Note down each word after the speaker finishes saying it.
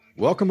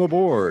Welcome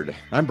aboard.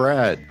 I'm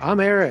Brad. I'm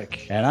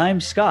Eric. And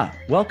I'm Scott.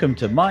 Welcome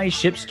to My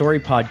Ship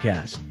Story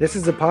Podcast. This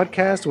is a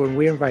podcast where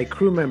we invite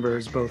crew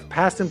members, both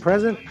past and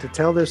present, to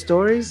tell their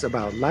stories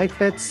about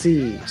life at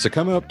sea. So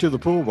come up to the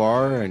pool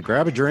bar and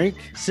grab a drink.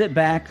 Sit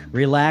back,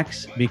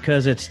 relax,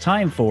 because it's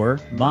time for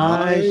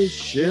My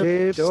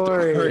Ship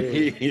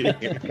Story.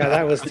 God,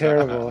 that was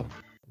terrible.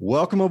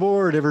 Welcome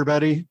aboard,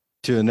 everybody,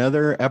 to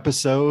another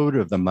episode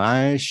of the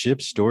My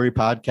Ship Story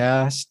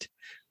Podcast.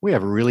 We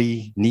have a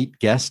really neat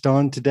guest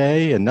on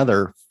today,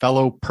 another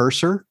fellow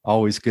purser.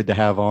 Always good to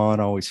have on,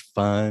 always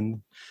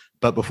fun.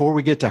 But before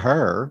we get to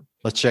her,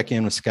 let's check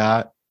in with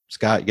Scott.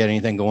 Scott, you got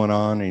anything going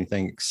on?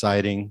 Anything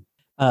exciting?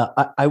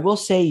 I will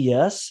say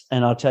yes,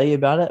 and I'll tell you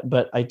about it.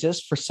 But I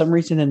just, for some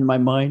reason in my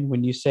mind,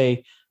 when you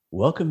say,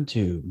 welcome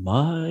to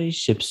My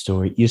Ship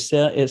Story,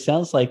 it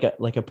sounds like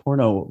a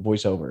porno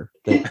voiceover.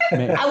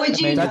 How would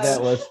you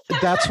know?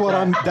 That's what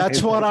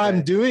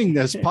I'm doing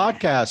this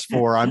podcast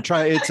for. I'm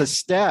trying. It's a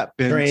step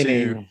into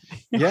Training.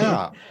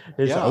 Yeah.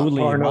 It's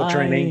only porno my,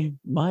 training.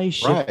 My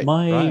ship,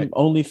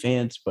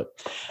 OnlyFans. But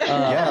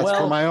it's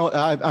for my own.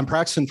 I'm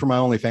practicing for my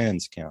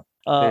OnlyFans account.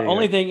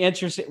 Only thing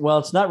interesting. Well,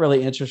 it's not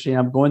really interesting.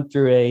 I'm going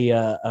through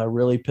a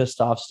really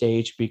pissed off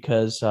stage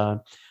because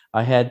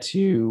I had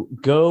to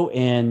go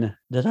and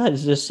did I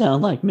just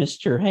sound like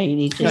Mr.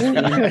 Haney?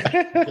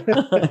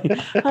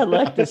 I'd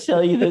like to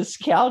sell you this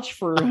couch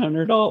for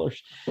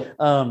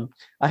 $100.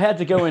 I had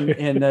to go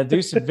and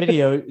do some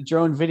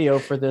drone video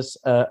for this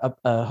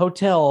a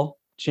hotel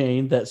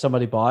chain that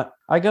somebody bought.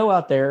 I go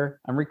out there,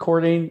 I'm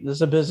recording. This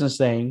is a business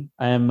thing.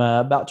 I'm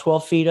about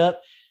 12 feet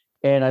up.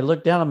 And I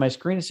look down on my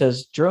screen, it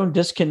says drone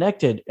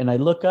disconnected. And I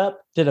look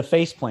up, did a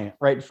face plant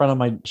right in front of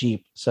my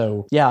Jeep.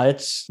 So yeah,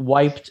 it's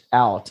wiped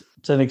out.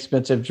 It's an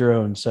expensive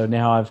drone. So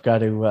now I've got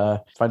to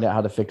find out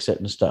how to fix it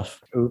and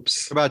stuff.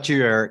 Oops. How about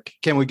you, Eric?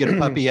 Can we get a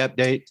puppy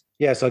update?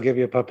 Yes, I'll give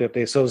you a puppy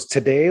update. So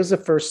today is the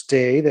first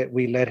day that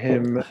we let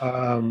him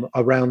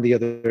around the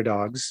other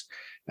dogs.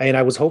 And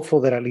I was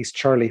hopeful that at least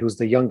Charlie, who's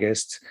the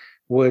youngest,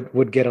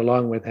 would get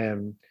along with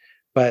him.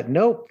 But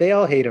nope, they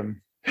all hate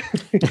him.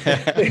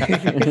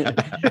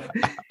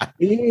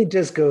 He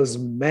just goes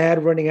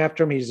mad running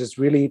after him. He's just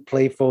really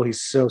playful.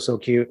 He's so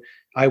cute.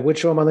 I would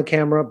show him on the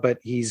camera, but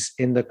he's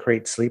in the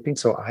crate sleeping,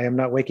 so I am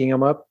not waking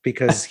him up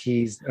because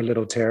he's a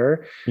little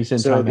terror. He's in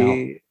so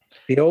timeout.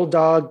 The old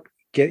dog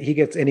he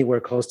gets anywhere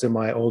close to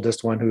my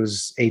oldest one,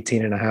 who's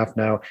 18 and a half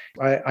now.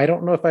 I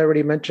don't know if I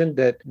already mentioned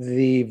that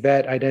the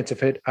vet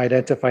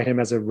identified him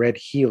as a red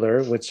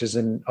heeler, which is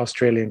an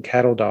Australian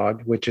cattle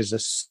dog, which is a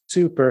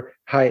super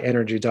high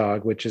energy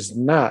dog, which is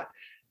not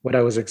what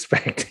I was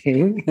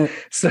expecting.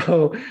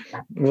 So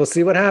we'll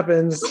see what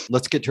happens.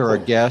 Let's get to our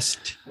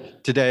guest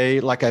today.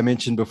 Like I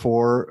mentioned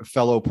before,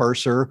 fellow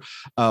purser.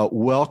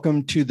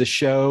 Welcome to the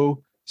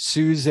show,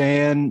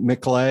 Suzanne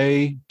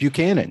McLay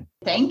Buchanan.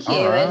 Thank you.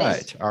 All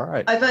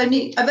right. I've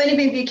only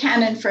been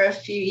Buchanan for a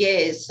few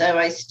years, so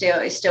it's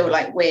still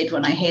like weird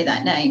when I hear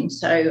that name.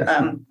 So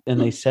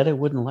and they said it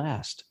wouldn't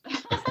last.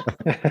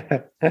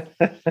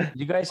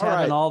 You guys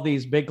having all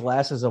these big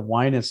glasses of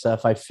wine and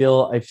stuff. I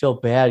feel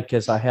bad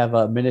because I have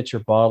a miniature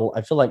bottle.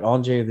 I feel like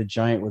Andre the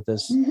Giant with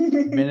this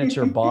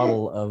miniature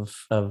bottle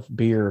of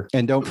beer.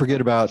 And don't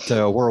forget about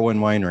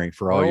Whirlwind Winery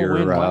for all your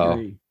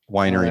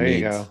winery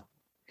needs. Go.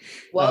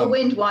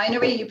 Whirlwind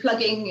Winery, you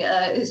plugging,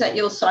 is that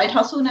your side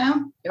hustle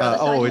now?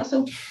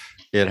 Hustle?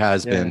 It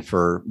has been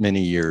for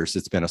many years.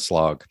 It's been a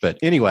slog. But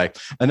anyway,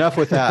 enough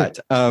with that.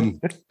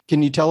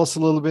 Can you tell us a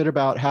little bit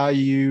about how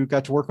you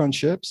got to work on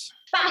ships?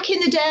 Back in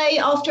the day,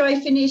 after I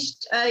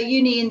finished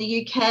uni in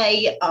the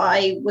UK,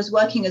 I was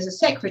working as a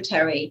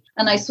secretary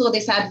and I saw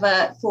this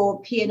advert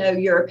for P&O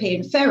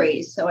European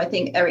Ferries. So I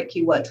think, Eric,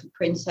 you worked with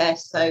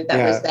Princess, so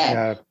that was there.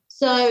 Yeah.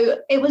 So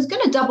it was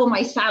going to double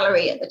my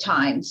salary at the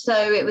time. So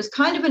it was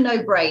kind of a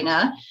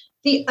no-brainer.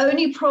 The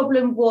only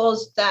problem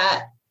was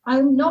that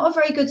I'm not a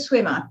very good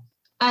swimmer.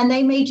 And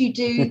they made you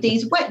do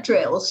these wet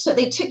drills. So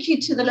they took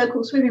you to the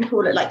local swimming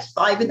pool at like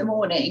 5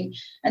 a.m.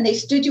 and they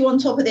stood you on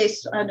top of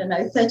this,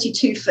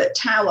 32-foot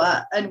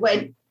tower and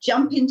went,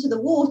 jump into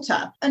the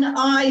water. And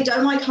I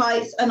don't like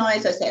heights. And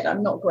as I said,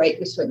 I'm not great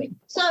with swimming.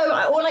 So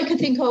all I could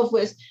think of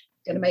was,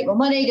 going to make more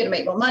money.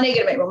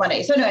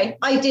 So anyway,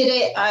 I did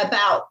it. I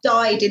about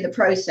died in the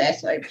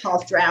process. I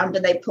half drowned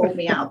and they pulled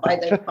me out by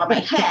my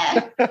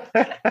hair.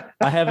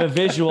 I have a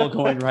visual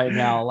going right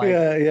now. Like,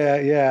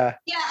 Yeah.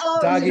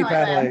 Doggy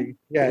paddling.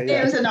 Yeah.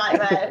 It was a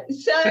nightmare.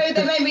 So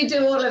they made me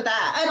do all of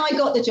that and I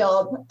got the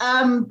job.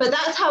 But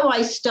that's how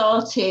I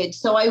started.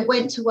 So I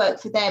went to work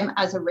for them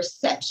as a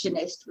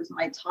receptionist was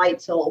my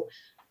title.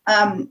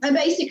 And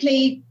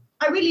basically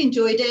I really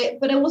enjoyed it,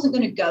 but I wasn't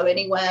going to go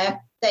anywhere.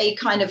 They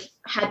kind of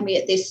had me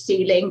at this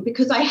ceiling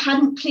because I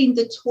hadn't cleaned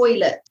the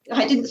toilet.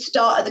 I didn't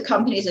start at the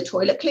company as a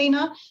toilet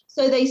cleaner.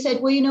 So they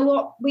said, well, you know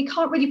what? We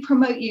can't really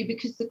promote you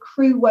because the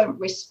crew won't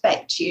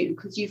respect you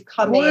because you've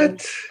come in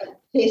at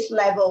this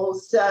level.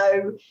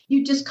 So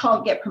you just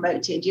can't get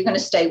promoted. You're going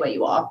to stay where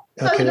you are.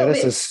 So okay,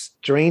 that's the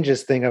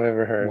strangest thing I've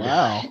ever heard.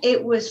 Wow.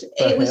 It was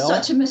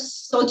such a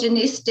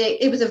misogynistic,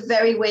 it was a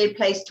very weird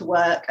place to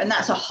work. And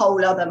that's a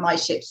whole other My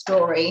Ship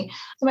story.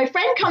 So my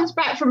friend comes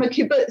back from a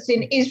kibbutz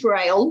in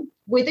Israel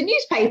with a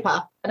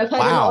newspaper. And I've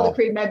heard a lot of the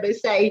crew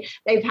members say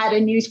they've had a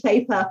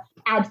newspaper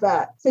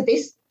advert. So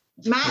this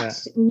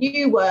Matt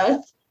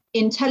Newworth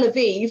in Tel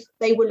Aviv,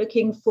 they were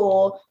looking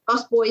for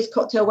busboys,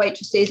 cocktail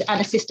waitresses,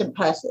 and assistant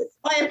pursers.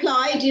 I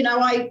applied,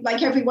 I,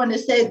 like everyone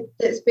has said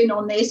that's been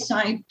on this,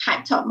 I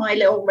packed up my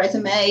little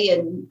resume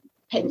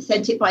and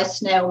sent it by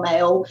snail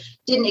mail,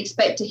 didn't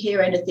expect to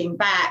hear anything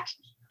back,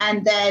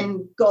 and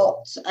then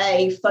got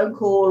a phone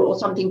call or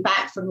something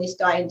back from this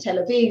guy in Tel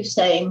Aviv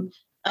saying,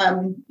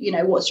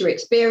 what's your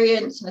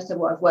experience? And I said,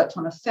 well, I've worked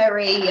on a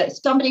ferry.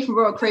 Somebody from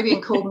Royal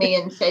Caribbean called me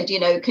and said,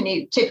 can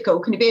you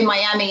be in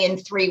Miami in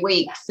 3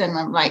 weeks? And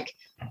I'm like,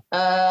 do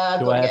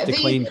I have to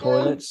clean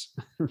toilets?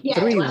 Yeah,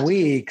 3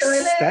 weeks.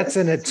 That's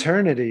an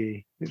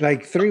eternity.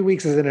 Like 3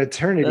 weeks is an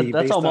eternity.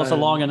 That's almost a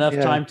long enough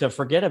time to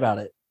forget about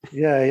it.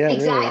 Yeah,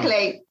 exactly.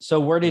 Really. So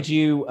where did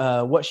you,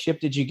 what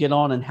ship did you get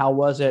on and how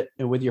was it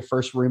with your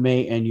first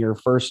roommate and your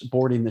first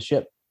boarding the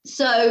ship?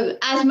 So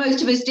as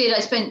most of us did, I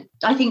spent,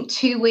 I think,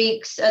 2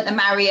 weeks at the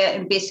Marriott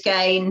in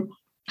Biscayne,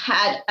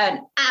 had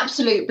an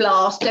absolute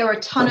blast. There were a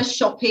ton of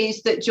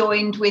shoppies that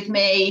joined with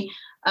me.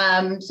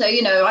 I'm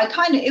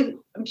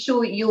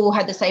sure you all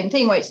had the same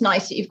thing where it's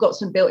nice that you've got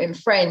some built-in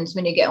friends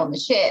when you get on the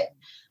ship.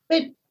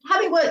 But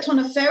having worked on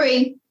a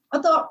ferry, I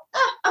thought,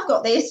 I've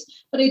got this.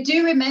 But I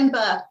do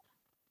remember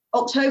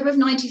October of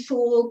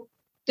 94,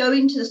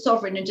 going to the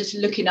Sovereign and just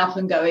looking up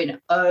and going,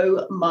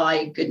 oh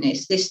my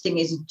goodness, this thing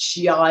is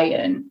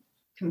giant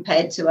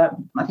compared to,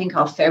 I think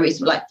our ferries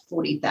were like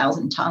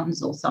 40,000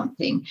 tons or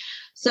something.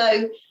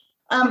 So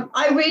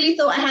I really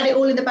thought I had it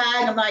all in the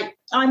bag. I'm like,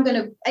 I'm going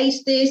to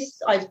ace this.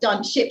 I've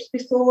done ships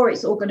before.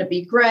 It's all going to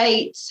be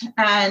great.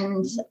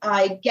 And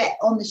I get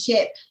on the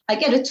ship. I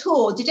get a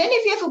tour. Did any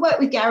of you ever work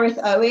with Gareth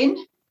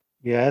Owen?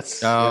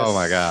 Yes. Oh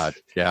my God.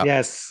 Yeah.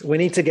 Yes. We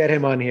need to get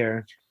him on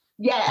here.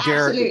 Yeah,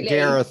 absolutely.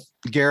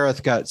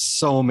 Gareth got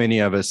so many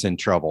of us in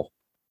trouble.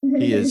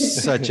 He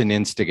is such an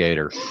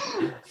instigator.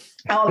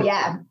 Oh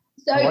yeah.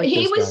 So like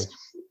he was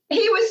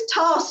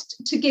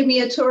tasked to give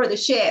me a tour of the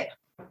ship.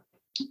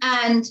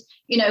 And,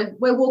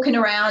 we're walking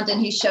around and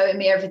he's showing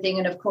me everything.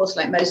 And of course,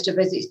 like most of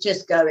us, it's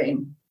just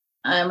going.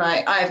 I'm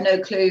like, I have no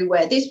clue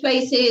where this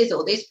place is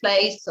or this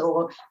place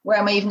or where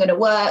am I even going to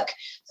work?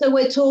 So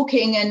we're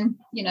talking and,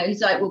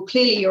 he's like, well,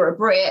 clearly you're a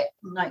Brit.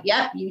 I'm like,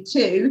 yeah, you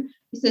too.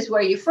 He says,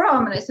 where are you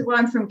from? And I said, well,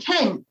 I'm from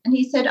Kent. And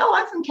he said, oh,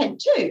 I'm from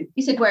Kent too.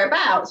 He said,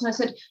 whereabouts? And I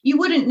said, you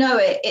wouldn't know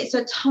it. It's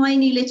a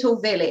tiny little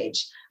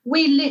village.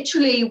 We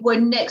literally were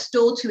next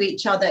door to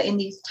each other in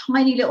these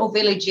tiny little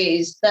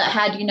villages that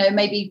had,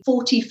 maybe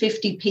 40,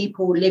 50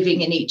 people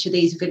living in each of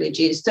these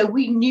villages. So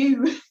we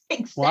knew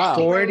exactly. Wow.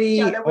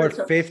 40 or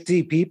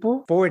 50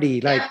 people?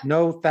 40, like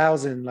no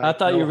 1,000. Like I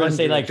thought you were going to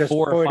say like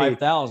 4 or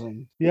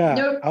 5,000. Yeah.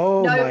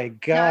 Nope, my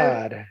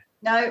God.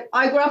 No,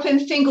 I grew up in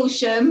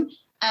Fingalsham.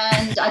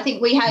 And I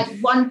think we had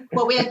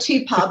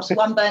two pubs,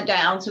 one burnt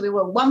down. So we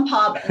were one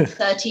pub and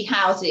 30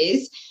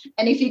 houses.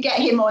 And if you get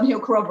him on, he'll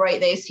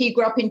corroborate this. He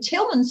grew up in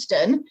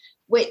Tilmanston,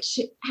 which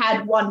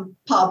had one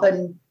pub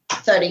and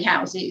 30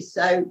 houses.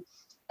 So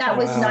that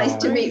was nice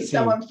to meet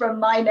someone from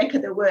my neck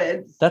of the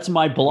woods. That's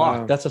my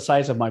block. Wow. That's the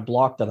size of my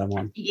block that I'm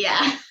on.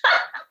 Yeah.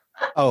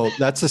 Oh,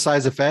 that's the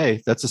size of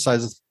Faye. That's the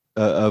size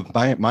of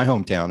my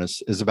hometown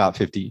is about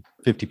 50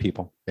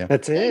 people. Yeah.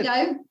 That's it.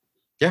 There you go.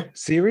 Yeah.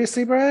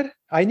 Seriously, Brad?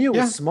 I knew it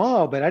was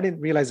small, but I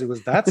didn't realize it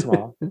was that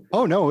small.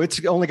 Oh, no,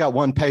 it's only got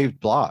one paved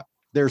block.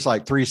 There's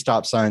like 3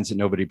 stop signs that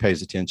nobody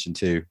pays attention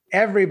to.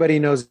 Everybody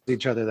knows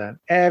each other then.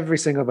 Every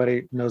single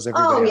body knows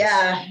everybody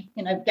else.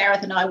 Yeah.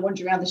 Gareth and I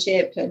wander around the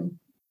ship and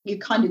you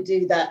kind of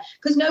do that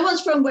because no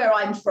one's from where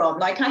I'm from.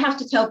 Like I have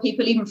to tell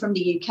people even from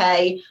the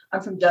UK,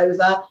 I'm from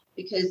Dover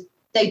because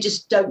they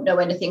just don't know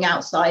anything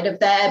outside of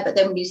there. But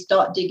then when you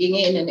start digging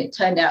in and it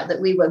turned out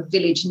that we were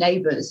village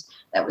neighbors,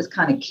 that was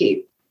kind of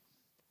cute.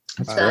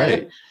 So,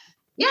 right.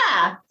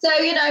 Yeah.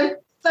 So,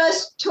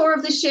 first tour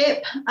of the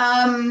ship.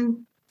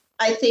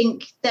 I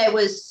think there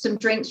was some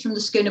drinks from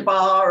the schooner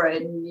bar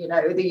and,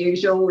 the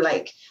usual,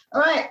 like,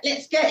 all right,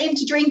 let's get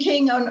into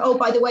drinking. And, oh,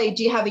 by the way,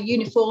 do you have a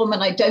uniform?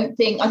 And I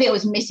think I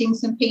was missing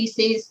some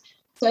pieces.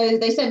 So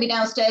they sent me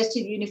downstairs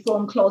to the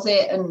uniform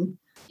closet and,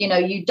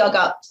 you dug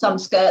up some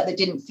skirt that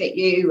didn't fit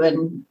you.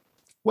 And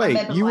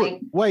Wait,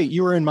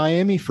 you were in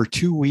Miami for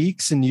 2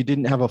 weeks and you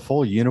didn't have a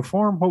full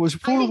uniform? What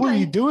were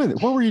you doing?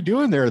 What were you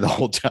doing there the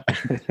whole time?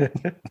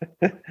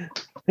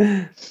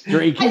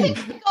 Drinking. I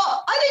think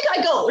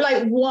I got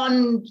like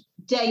one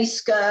day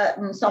skirt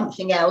and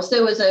something else.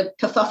 There was a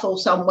kerfuffle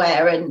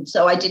somewhere, and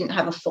so I didn't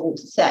have a full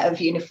set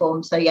of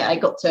uniforms. So yeah, I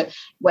got to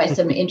wear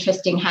some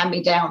interesting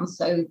hand-me-downs.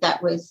 So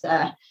that was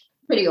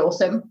pretty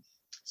awesome.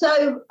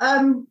 So,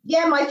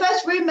 my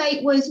first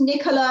roommate was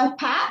Nicola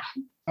Papp.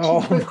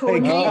 Oh my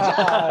coordinator.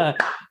 God.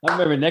 I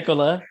remember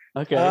Nicola.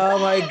 Okay. Oh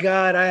my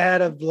God. I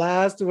had a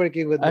blast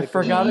working with I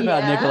Nicola. forgot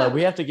about Yeah. Nicola.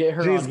 We have to get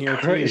her She's on here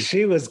too.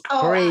 She was Oh,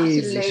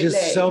 crazy. She's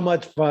absolutely. so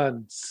much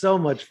fun. So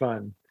much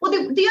fun. Well, the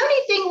only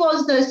thing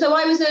was though, so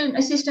I was an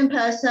assistant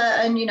purser,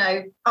 and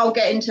I'll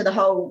get into the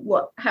whole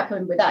what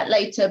happened with that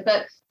later.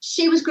 But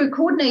she was group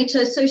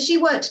coordinator, so she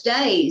worked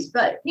days.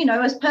 But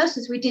as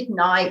pursers, we did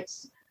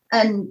nights,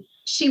 and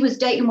she was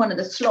dating one of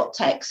the slot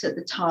techs at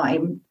the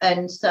time,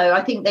 and so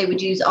I think they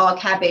would use our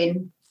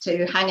cabin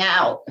to hang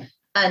out.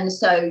 And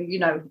so,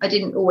 I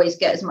didn't always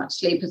get as much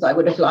sleep as I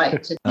would have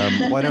liked.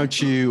 Why don't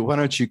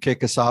you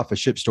kick us off a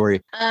ship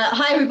story?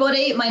 Hi,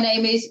 everybody. My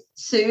name is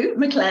Sue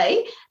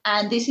McClay,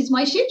 and this is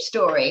my ship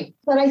story.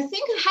 But I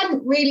think I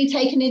hadn't really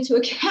taken into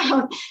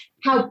account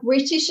how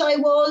British I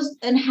was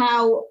and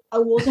how I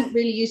wasn't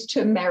really used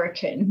to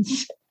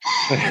Americans.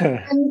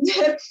 And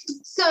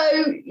so,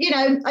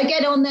 I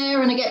get on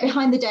there and I get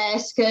behind the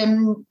desk,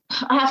 and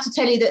I have to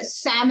tell you that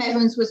Sam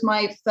Evans was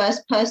my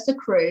first purser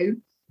crew.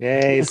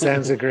 Yay,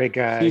 Sam's a great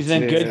guy. He's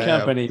in good Sam.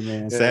 company,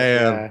 man.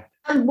 Sam.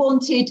 And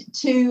wanted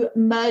to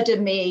murder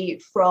me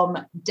from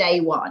day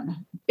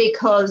one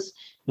because,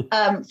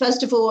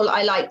 first of all,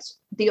 I liked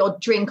the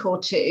odd drink or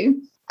two.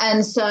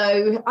 And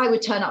so I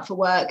would turn up for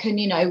work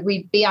and,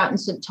 we'd be out in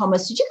St.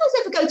 Thomas. Did you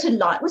guys ever go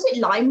to was it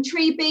Lime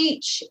Tree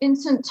Beach in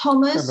St.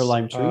 Thomas? Remember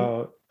Lime Tree?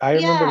 I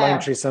remember Yeah. Lime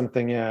Tree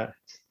something, yeah.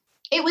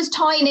 It was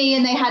tiny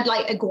and they had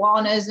like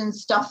iguanas and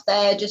stuff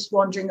there just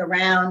wandering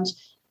around.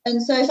 And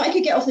so if I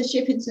could get off the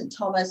ship in St.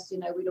 Thomas,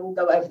 we'd all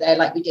go over there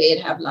like we did,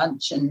 have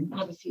lunch and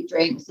have a few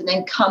drinks and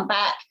then come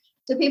back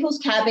to people's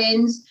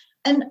cabins.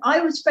 And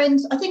I was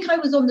friends. I think I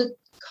was on the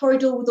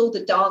corridor with all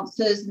the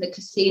dancers and the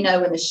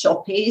casino and the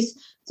shoppies.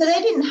 So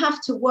they didn't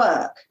have to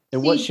work.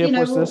 And what ship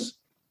was this?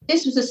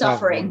 This was the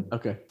Suffering.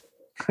 Okay.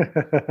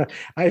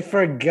 I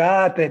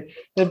forgot that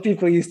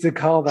people used to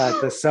call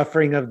that the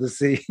suffering of the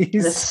seas.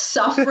 The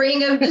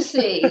Suffering of the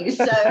Seas.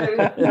 So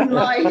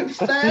my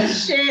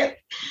first ship.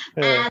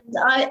 And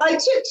I took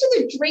to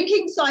the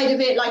drinking side of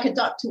it like a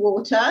duck to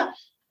water.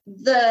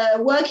 The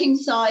working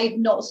side,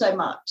 not so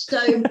much.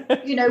 So,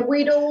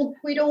 we'd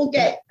all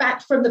get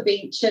back from the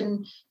beach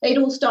and they'd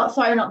all start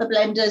firing up the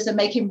blenders and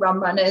making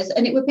rum runners.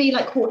 And it would be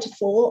like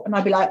 4:45. And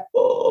I'd be like,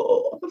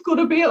 oh, I've got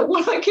to be at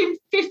work in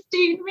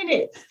 15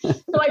 minutes.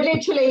 So I'd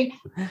literally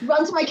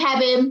run to my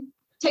cabin,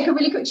 take a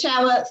really quick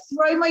shower,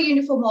 throw my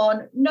uniform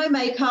on, no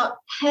makeup,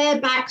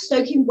 hair back,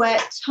 soaking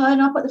wet,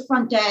 turn up at the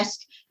front desk.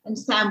 And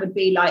Sam would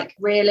be like,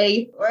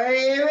 really? What do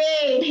you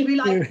mean? He'd be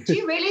like, do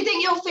you really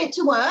think you're fit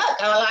to work?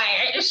 I was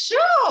like,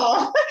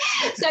 sure.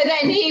 So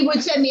then he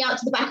would send me out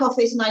to the back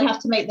office and I'd have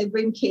to make the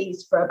room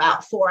keys for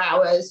about 4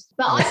 hours.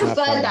 But I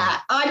preferred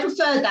that. I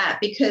preferred that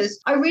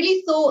because I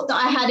really thought that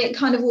I had it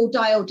kind of all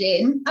dialed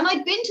in. And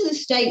I'd been to the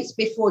States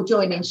before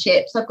joining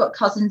ships. I've got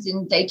cousins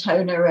in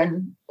Daytona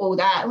and all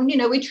that. And,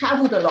 we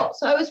traveled a lot.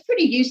 So I was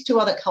pretty used to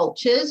other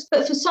cultures.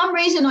 But for some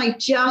reason,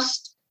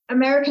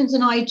 Americans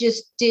and I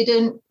just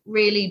didn't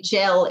really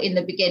gel in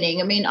the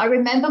beginning. I mean, I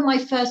remember my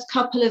first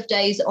couple of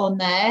days on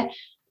there,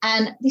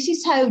 and this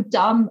is how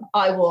dumb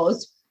I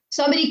was.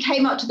 Somebody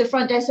came up to the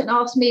front desk and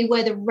asked me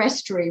where the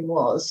restroom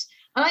was.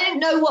 And I didn't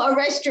know what a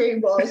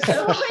restroom was.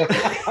 So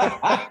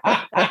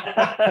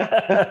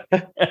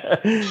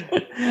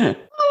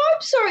oh,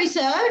 I'm sorry,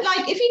 sir.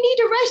 Like, if you need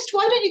a rest,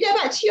 why don't you go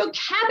back to your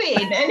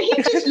cabin? And he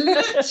just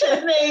looked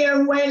at me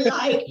and went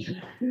like,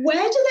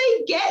 where do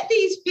they get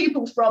these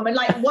people from? And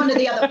like one of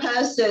the other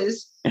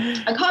pursers,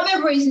 I can't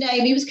remember his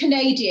name. He was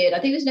Canadian.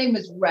 I think his name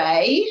was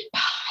Ray.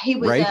 He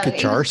was Ray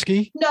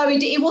Kacharski? No,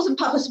 it wasn't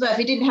Papa Smurf.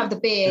 He didn't have the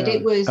beard. No.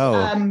 It was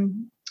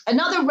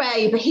another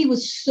Ray, but he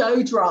was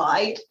so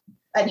dry.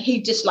 And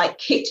he just like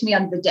kicked me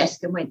under the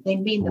desk and went, they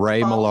mean the Ray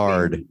bathroom.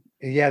 Millard.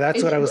 Yeah,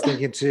 that's what I was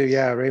thinking too.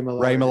 Yeah, Ray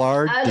Millard. Ray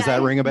Millard. Okay. Does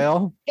that ring a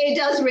bell? It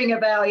does ring a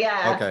bell,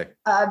 yeah. Okay.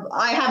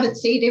 I haven't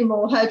seen him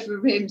or heard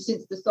from him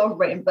since the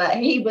Sovereign, but I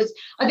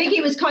think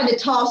he was kind of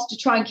tasked to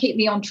try and keep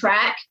me on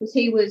track because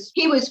he was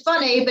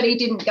funny, but he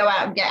didn't go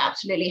out and get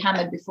absolutely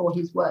hammered before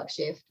his work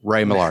shift.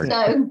 Ray Millard.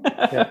 So,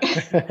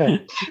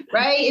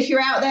 Ray, if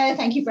you're out there,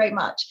 thank you very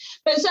much.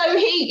 But so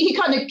he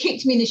kind of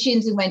kicked me in the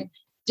shins and went,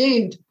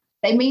 dude,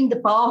 they mean the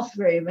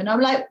bathroom. And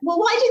I'm like, well,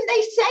 why didn't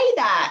they say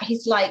that?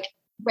 He's like,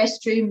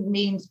 restroom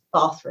means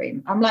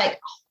bathroom. I'm like,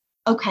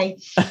 oh, okay,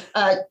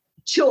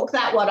 chalk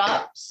that one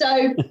up. So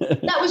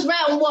that was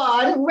round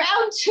one.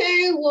 Round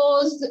two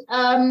was,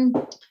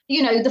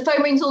 the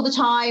phone rings all the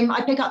time.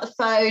 I pick up the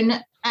phone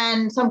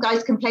and some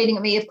guy's complaining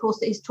at me, of course,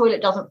 that his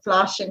toilet doesn't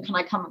flush and can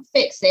I come and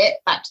fix it?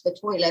 Back to the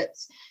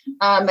toilets.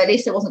 At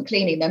least I wasn't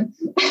cleaning them.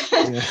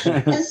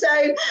 And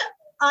so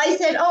I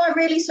said, oh, I'm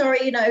really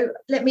sorry,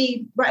 let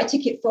me write a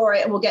ticket for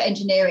it and we'll get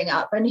engineering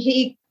up. And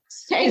he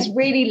says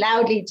really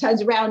loudly,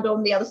 turns around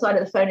on the other side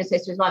of the phone and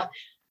says to his wife,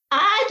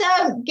 I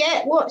don't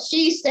get what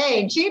she's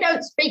saying. She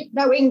don't speak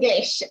no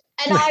English.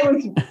 And I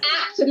was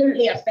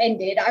absolutely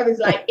offended. I was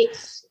like,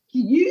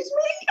 excuse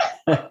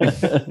me?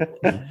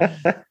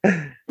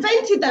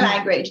 Invented the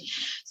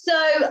language. So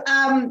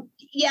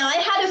Yeah, I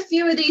had a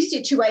few of these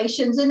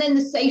situations. And then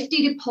the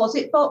safety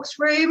deposit box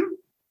room.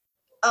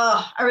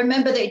 I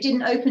remember that it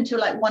didn't open till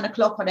like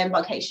 1:00 on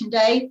embarkation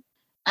day.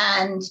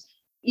 And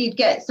you'd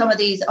get some of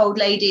these old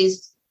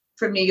ladies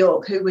from New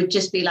York who would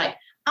just be like,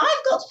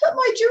 I've got to put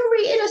my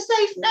jewelry in a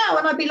safe now.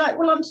 And I'd be like,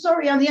 well, I'm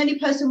sorry, I'm the only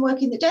person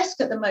working the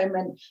desk at the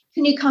moment.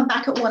 Can you come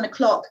back at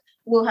 1:00?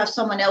 We'll have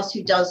someone else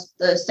who does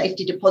the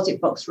safety deposit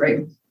box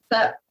room.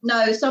 But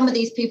no, some of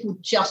these people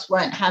just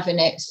weren't having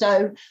it.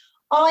 So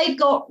I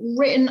got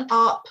written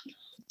up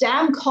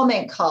damn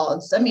comment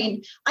cards. I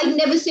mean, I'd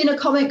never seen a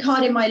comment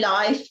card in my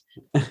life.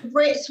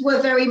 Brits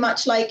were very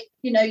much like,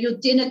 your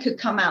dinner could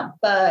come out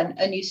burnt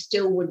and you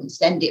still wouldn't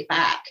send it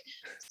back.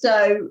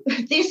 So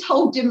this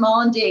whole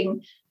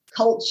demanding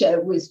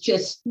culture was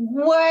just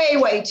way,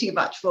 way too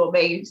much for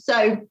me.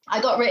 So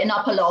I got written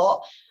up a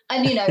lot.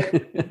 And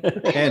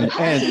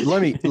and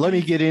let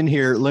me get in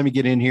here. Let me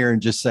get in here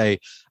and just say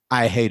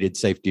I hated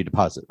safety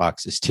deposit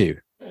boxes too.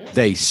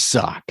 They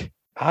suck.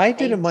 I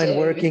didn't mind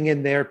working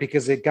in there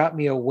because it got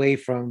me away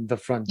from the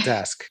front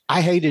desk.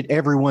 I hated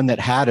everyone that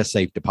had a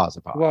safe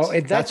deposit box. Well,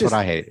 that's what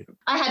I hated.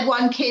 I had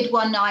one kid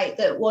one night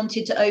that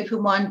wanted to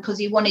open one because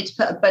he wanted to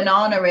put a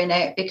banana in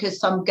it because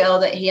some girl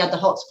that he had the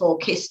hots for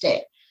kissed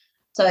it.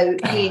 So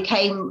he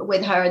came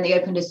with her and they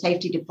opened a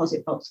safety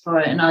deposit box for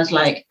it. And I was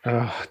like,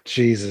 oh,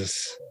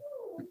 Jesus.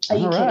 Are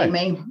you kidding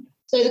me?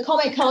 So the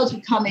comment cards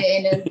would come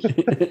in and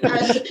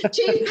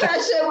chief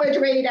person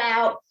would read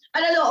out.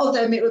 And a lot of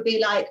them, it would be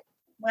like,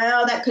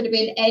 well, that could have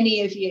been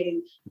any of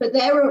you. But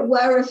there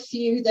were a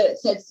few that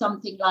said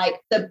something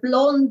like the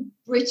blonde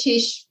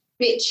British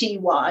bitchy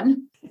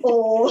one,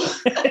 or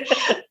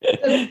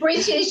the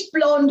British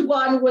blonde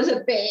one was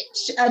a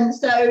bitch. And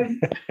so.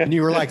 And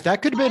you were like,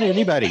 that could have been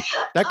anybody.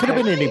 That could have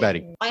been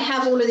anybody. I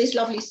have all of this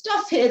lovely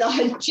stuff here that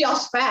I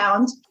just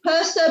found.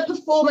 Purser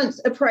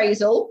performance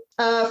appraisal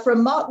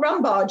from Mark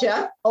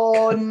Rumbarger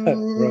on.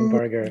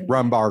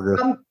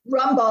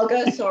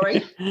 Rumbarger,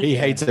 sorry. He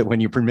hates it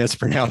when you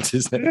mispronounce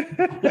his name.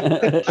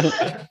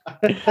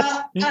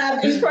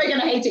 He's probably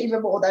going to hate it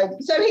even more, though.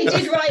 So he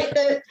did write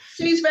that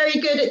Sue's very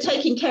good at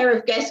taking care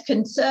of guest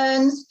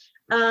concerns,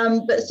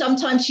 but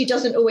sometimes she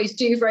doesn't always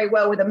do very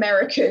well with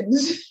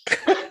Americans.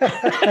 I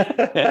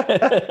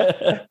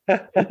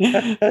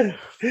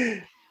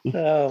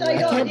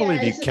can't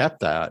believe you kept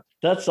that.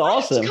 That's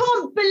awesome. I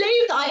can't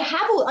believe that I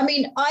have all. I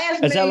mean, I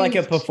have. Is that like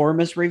a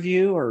performance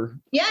review or?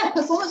 Yeah,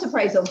 performance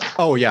appraisal.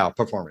 Oh yeah,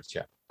 performance.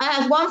 Yeah. I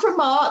have one from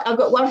Mark. I've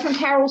got one from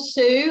Carol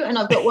Sue, and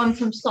I've got one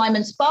from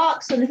Simon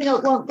Sparks, and I think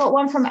I've got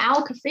one from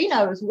Al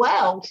Cafino as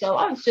well. So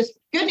I was just,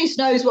 goodness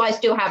knows why I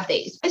still have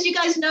these. As you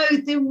guys know,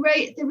 the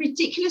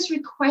ridiculous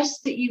requests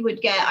that you would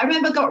get. I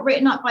remember got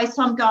written up by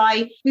some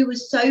guy who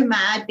was so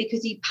mad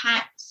because he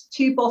packed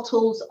 2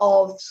 bottles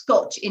of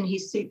scotch in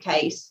his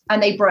suitcase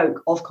and they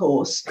broke, of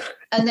course.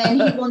 And then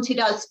he wanted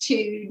us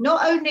to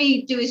not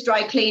only do his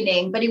dry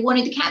cleaning, but he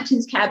wanted the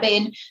captain's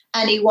cabin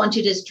and he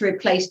wanted us to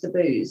replace the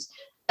booze.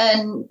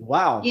 And,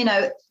 wow,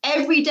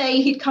 every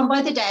day he'd come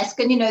by the desk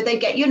and, they'd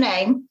get your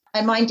name.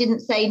 And mine didn't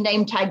say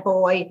name tag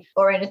boy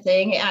or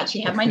anything. It actually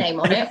had my name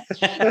on it.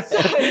 So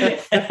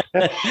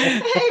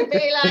he'd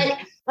be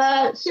like,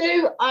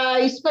 Sue,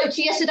 I spoke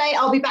to you yesterday.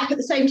 I'll be back at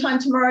the same time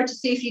tomorrow to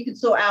see if you can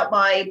sort out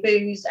my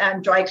booze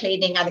and dry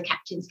cleaning and the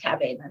captain's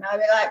cabin. And I'd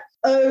be like,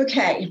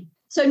 okay.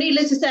 So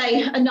needless to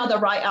say, another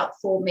write-up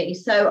for me.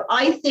 So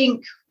I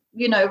think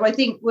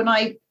when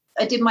I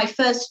did my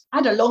first, I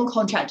had a long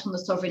contract on the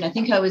Sovereign. I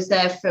think I was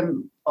there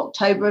from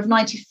October of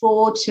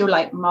 94 to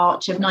like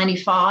March of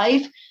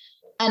 95.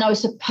 And I was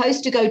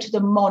supposed to go to the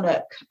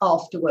Monarch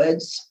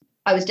afterwards.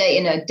 I was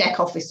dating a deck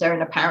officer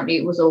and apparently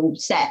it was all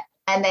set.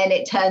 And then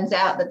it turns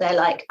out that they're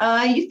like,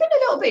 you've been a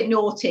little bit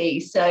naughty,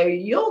 so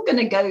you're going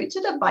to go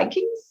to the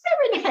Viking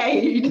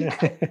Serenade.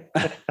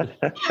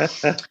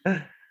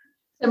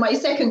 So my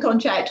second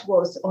contract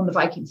was on the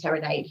Viking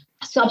Serenade.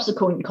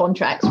 Subsequent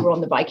contracts were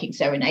on the Viking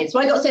Serenade. So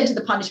I got sent to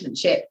the punishment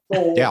ship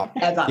forever.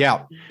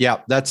 Yeah.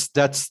 That's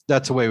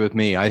the way with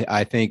me.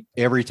 I think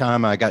every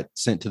time I got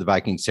sent to the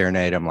Viking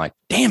Serenade, I'm like,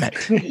 damn it,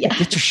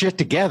 get your shit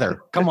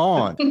together. Come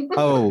on.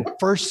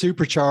 First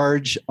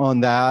supercharge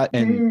on that.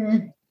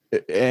 And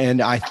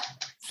I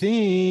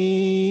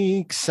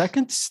think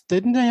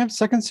didn't they have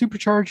second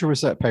supercharge or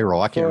was that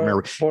payroll? I can't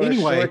remember. For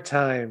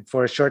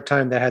a short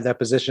time they had that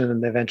position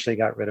and they eventually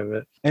got rid of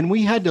it. And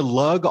we had to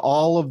lug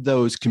all of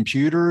those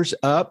computers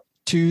up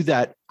to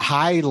that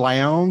high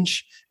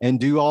lounge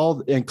and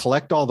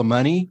collect all the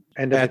money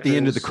at the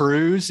end of the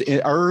cruise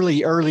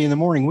early in the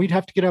morning. We'd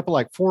have to get up at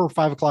like 4 or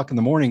 5 o'clock in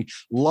the morning,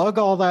 lug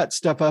all that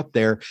stuff up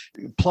there,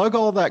 plug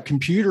all that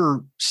computer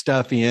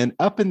stuff in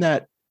up in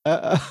there.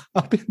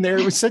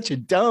 It was such a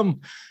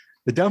dumb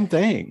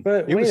thing.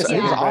 But it was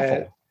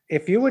awful.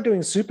 If you were doing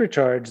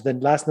supercharge,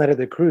 then last night of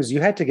the cruise, you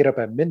had to get up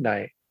at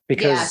midnight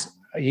because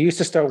you used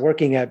to start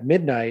working at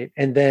midnight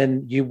and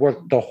then you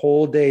worked the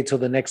whole day till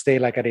the next day,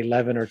 like at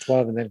 11 or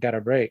 12, and then got a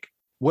break.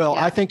 Well,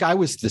 I think I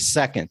was the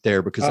second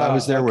there because I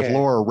was there with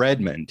Laura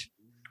Redmond.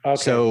 Okay,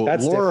 So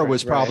that's Laura different,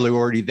 was right. probably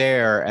already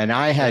there, and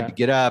I had Yeah. to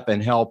get up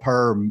and help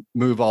her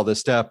move all this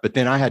stuff. But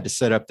then I had to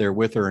sit up there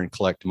with her and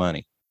collect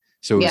money.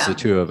 So it was Yeah. the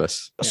two of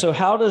us. So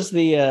how does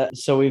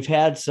so we've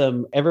had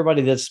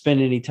everybody that's spent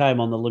any time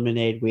on the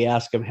Lemonade, we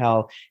ask them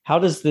how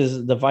does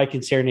the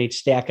Viking Serenade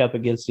stack up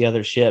against the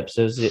other ships?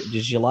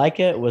 Did you like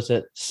it? Was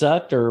it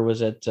sucked or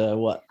was it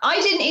what?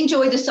 I didn't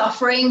enjoy the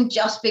suffering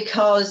just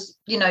because,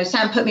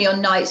 Sam put me on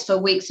nights for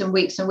weeks and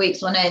weeks and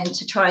weeks on end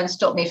to try and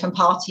stop me from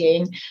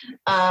partying.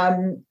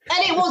 And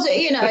it was,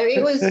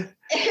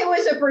 it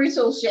was a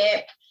brutal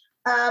ship.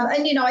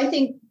 And, I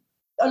think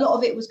a lot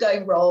of it was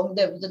going wrong.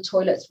 The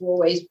toilets were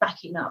always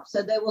backing up.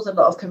 So there was a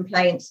lot of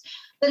complaints.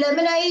 The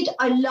Lemonade,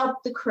 I loved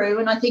the crew.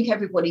 And I think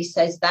everybody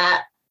says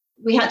that.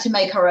 We had to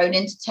make our own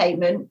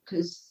entertainment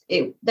because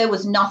there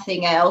was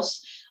nothing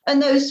else.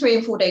 And those 3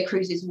 and 4 day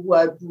cruises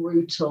were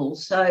brutal.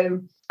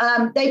 So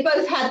they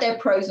both had their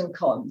pros and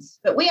cons.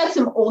 But we had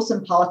some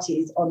awesome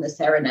parties on the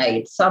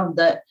Serenade, some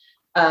that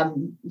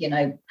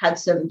had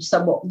some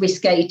somewhat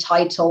risque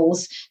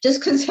titles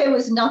just because there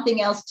was nothing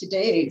else to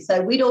do.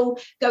 So we'd all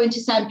go into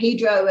San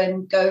Pedro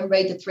and go and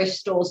raid the thrift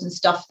stores and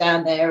stuff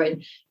down there.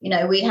 And,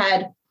 we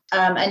had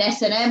an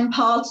S&M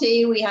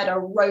party. We had a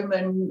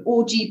Roman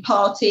orgy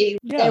party.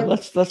 Yeah,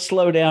 let's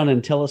slow down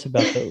and tell us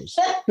about those.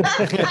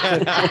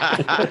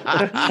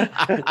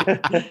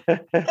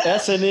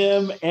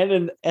 S&M and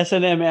an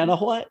S&M and a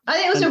what? I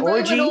think it was An a Roman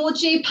orgy?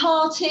 orgy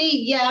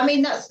party. Yeah, I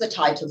mean, that's the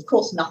title. Of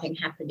course, nothing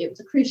happened. It was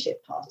a cruise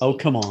ship party. Oh,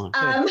 come on.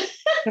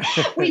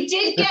 We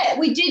did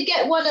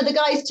get one of the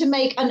guys to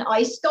make an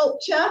ice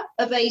sculpture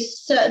of a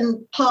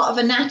certain part of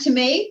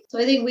anatomy. So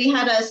I think we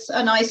had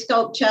an ice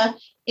sculpture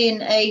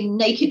in a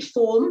naked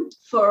form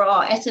for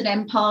our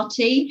S&M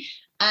party.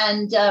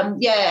 And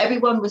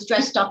everyone was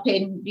dressed up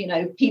in,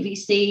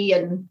 PVC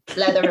and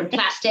leather and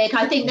plastic.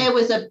 I think there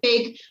was a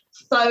big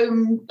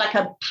foam, like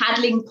a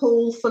paddling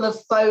pool full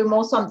of foam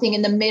or something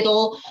in the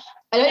middle.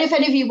 I don't know if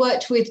any of you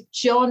worked with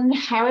John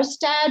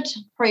Harristad,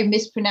 probably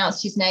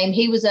mispronounced his name.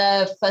 He was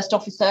a first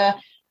officer,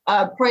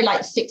 probably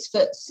like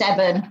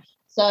 6'7".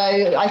 So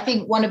I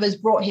think one of us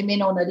brought him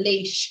in on a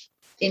leash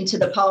into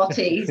the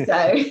party.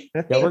 So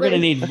we're gonna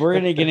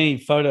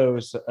need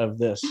photos of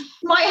this.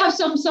 Might have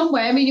some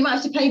somewhere. I mean, you might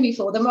have to pay me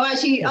for them, or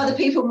actually other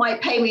people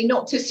might pay me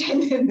not to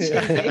send them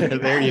to me.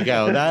 There you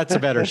go. That's a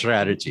better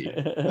strategy.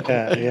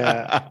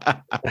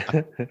 Yeah.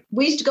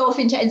 We used to go off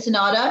into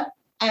Ensenada,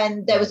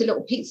 and there was a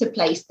little pizza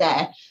place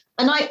there.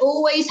 And I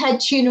always had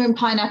tuna and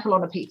pineapple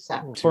on a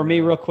pizza. For me,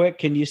 real quick,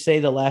 can you say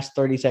the last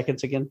 30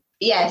 seconds again?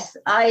 Yes,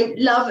 I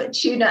love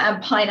tuna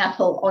and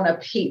pineapple on a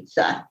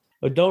pizza.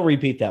 Oh, don't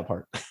repeat that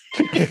part.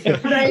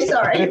 Very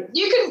sorry.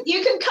 You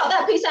can cut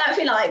that piece out if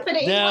you like, but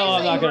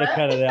I'm not going to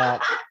cut it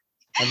out.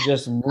 I'm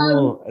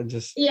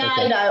just, yeah,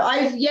 okay. I know.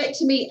 I've yet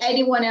to meet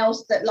anyone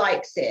else that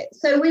likes it.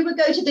 So we would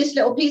go to this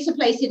little pizza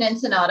place in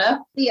Ensenada.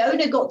 The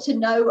owner got to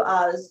know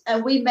us,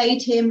 and we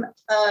made him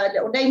a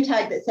little name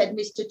tag that said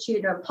Mr.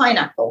 Tuna and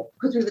Pineapple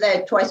because we were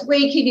there twice a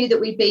week. He knew that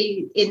we'd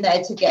be in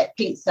there to get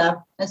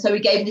pizza. And so we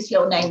gave him this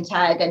little name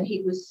tag, and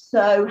he was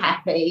so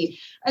happy.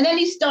 And then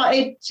he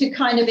started to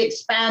kind of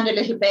expand a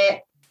little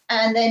bit,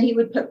 and then he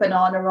would put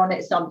banana on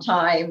it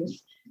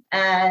sometimes.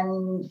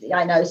 And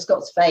I know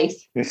Scott's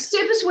face,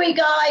 super sweet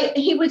guy.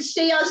 He would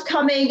see us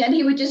coming and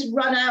he would just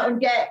run out and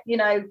get,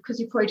 because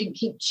he probably didn't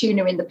keep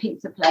tuna in the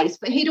pizza place,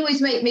 but he'd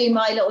always make me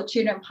my little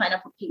tuna and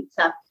pineapple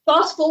pizza.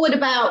 Fast forward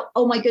about,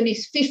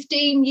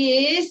 15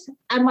 years.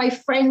 And my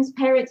friend's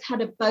parents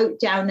had a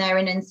boat down there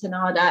in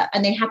Ensenada,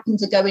 and they happened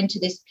to go into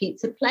this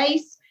pizza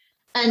place,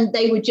 and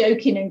they were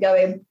joking and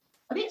going,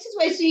 I think this is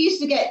where she used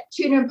to get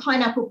tuna and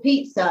pineapple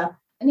pizza.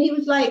 And he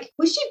was like,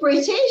 was she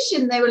British?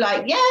 And they were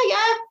like, yeah.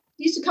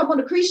 Used to come on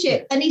a cruise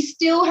ship, and he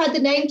still had the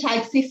name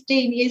tag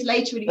 15 years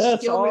later, and he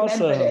still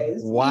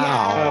remembers.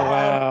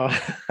 Wow.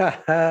 Oh,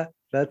 wow.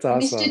 That's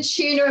awesome. Mr.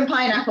 Tuna and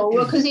Pineapple.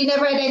 Well, because he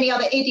never had any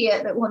other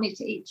idiot that wanted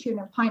to eat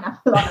tuna and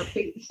pineapple on a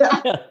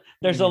pizza.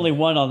 There's only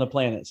one on the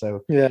planet,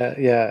 so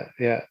yeah.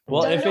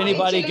 Well, if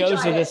anybody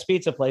goes to this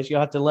pizza place,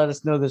 you'll have to let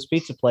us know this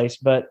pizza place.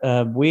 But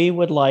we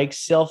would like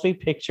selfie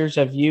pictures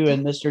of you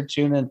and Mr.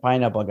 Tuna and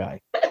Pineapple guy.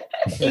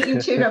 Eating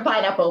tuna and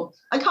pineapple.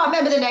 I can't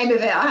remember the name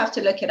of it. I have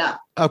to look it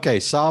up. Okay,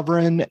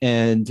 Sovereign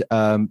and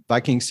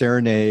Viking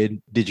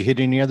Serenade. Did you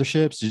hit any other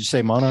ships? Did you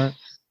say Monarch?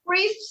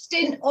 Brief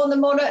stint on the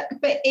Monarch,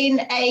 but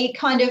in a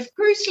kind of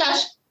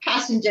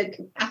crew/passenger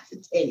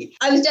capacity.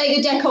 I was dating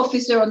a deck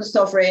officer on the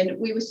Sovereign.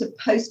 We were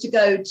supposed to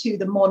go to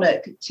the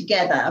Monarch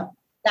together.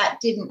 That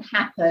didn't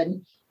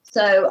happen.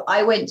 So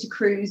I went to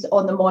cruise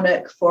on the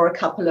Monarch for a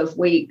couple of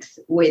weeks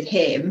with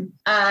him.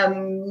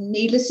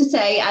 Needless to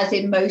say, as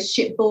in most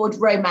shipboard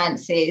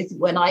romances,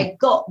 when I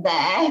got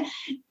there,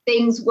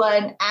 things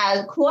weren't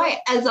quite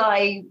as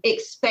I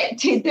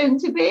expected them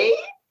to be.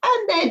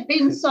 And there'd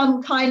been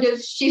some kind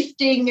of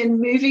shifting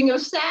and moving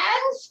of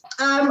sands.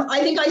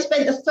 I think I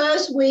spent the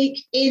first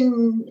week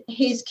in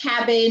his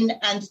cabin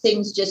and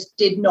things just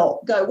did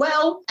not go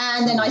well.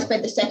 And then I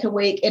spent the second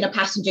week in a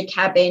passenger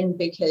cabin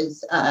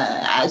because,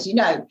 as you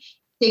know,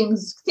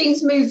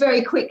 things move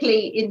very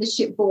quickly in the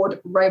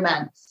shipboard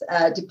romance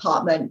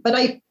department. But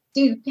I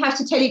do have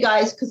to tell you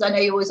guys, because I know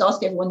you always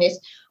ask everyone this,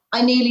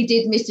 I nearly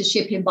did miss a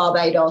ship in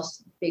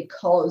Barbados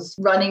because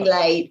running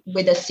late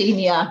with a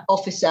senior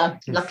officer.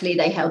 Luckily,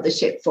 they held the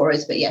ship for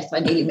us. But yes, I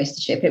nearly missed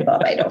a ship in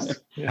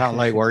Barbados. How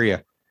late were you?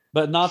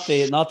 But not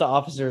the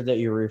officer that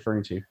you're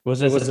referring to.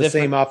 Was It was the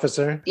same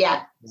officer?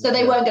 Yeah. So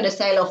they weren't going to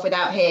sail off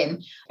without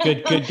him.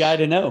 Good guy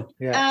to know.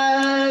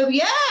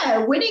 Yeah,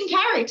 winning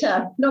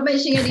character. Not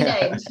mentioning any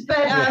names,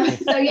 but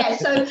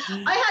so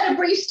I had a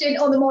brief stint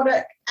on the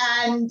Monarch,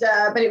 and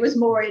but it was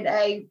more in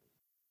a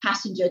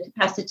passenger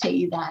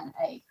capacity than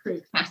a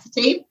crew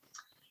capacity.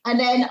 And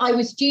then I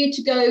was due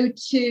to go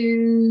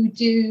to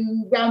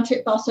do round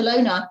trip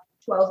Barcelona,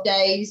 12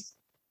 days.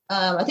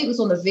 I think it was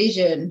on the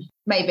Vision,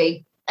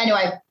 maybe.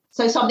 Anyway.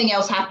 So something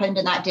else happened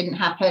and that didn't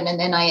happen. And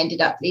then I ended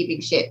up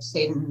leaving ships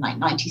in like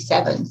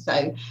 97. So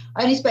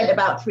I only spent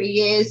about 3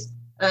 years,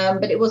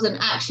 but it was an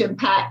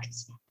action-packed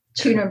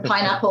tuna and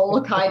pineapple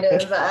kind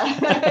of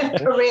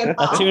career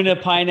path. A tuna,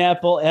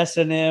 pineapple,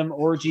 S&M,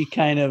 orgy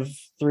kind of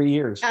 3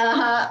 years.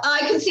 I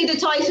can see the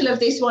title of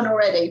this one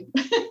already.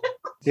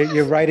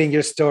 You're writing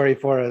your story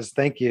for us.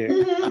 Thank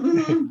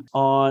you.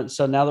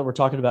 So now that we're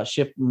talking about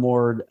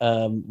shipboard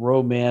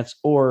romance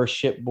or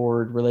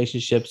shipboard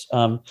relationships,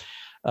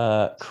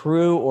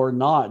 crew or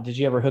not, did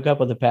you ever hook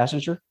up with a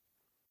passenger?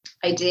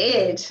 I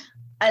did.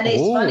 And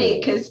it's funny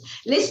because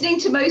listening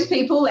to most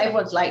people,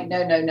 everyone's like,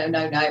 no.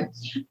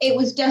 It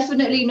was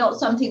definitely not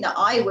something that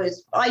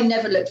I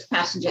never looked for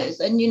passengers.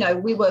 And,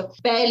 we were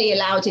barely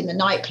allowed in the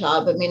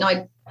nightclub. I mean,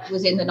 I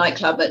was in the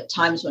nightclub at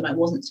times when I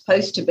wasn't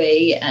supposed to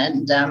be,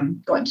 and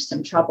got into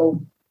some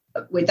trouble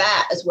with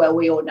that as well.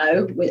 We all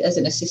know, as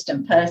an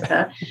assistant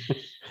purser.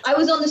 I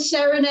was on the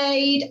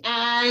Serenade,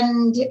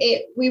 and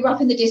we were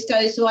up in the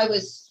disco, so I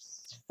was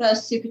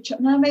first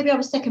maybe I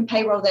was second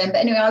payroll then, but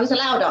anyway, I was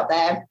allowed up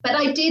there. But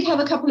I did have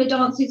a couple of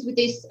dances with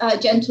this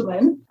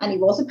gentleman, and he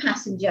was a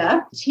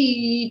passenger.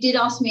 He did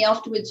ask me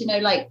afterwards,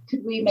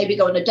 could we maybe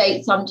go on a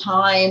date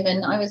sometime?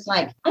 And I was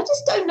like, I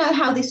just don't know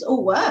how this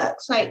all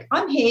works. Like,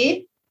 I'm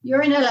here.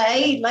 You're in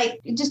LA, like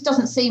it just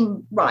doesn't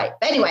seem right.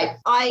 But anyway,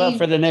 but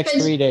for the next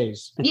 3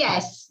 days.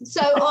 Yes. So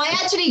I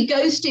actually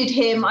ghosted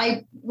him.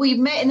 We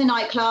met in the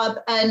nightclub,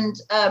 and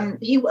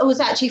he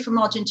was actually from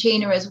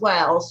Argentina as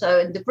well.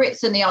 So the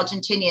Brits and the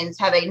Argentinians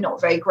have a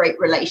not very great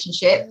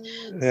relationship.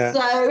 Yeah.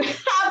 So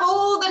have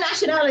all the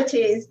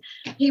nationalities.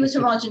 He was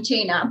from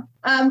Argentina.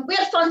 We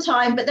had a fun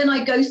time, but then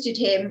I ghosted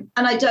him,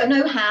 and I don't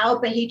know how,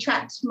 but he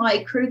tracked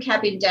my crew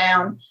cabin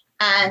down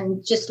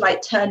and just like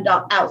turned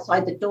up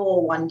outside the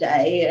door one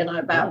day, and I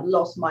about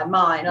lost my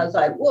mind. I was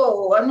like,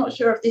 whoa, I'm not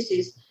sure if this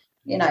is,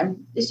 you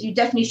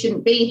definitely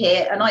shouldn't be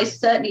here. And I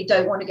certainly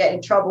don't want to get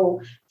in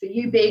trouble for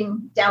you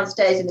being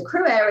downstairs in the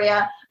crew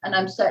area. And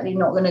I'm certainly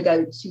not going to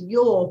go to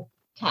your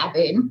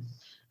cabin.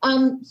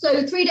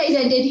 So 3 days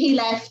ended, he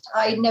left.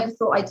 I never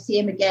thought I'd see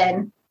him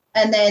again.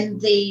 And then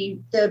the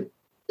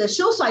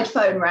shoreside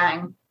phone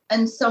rang.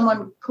 And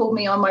someone called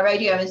me on my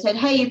radio and said,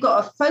 hey, you've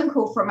got a phone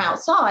call from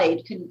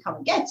outside. Can you come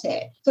and get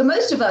it? For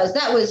most of us,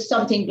 that was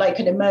something like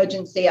an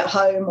emergency at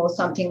home or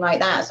something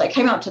like that. So I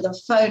came up to the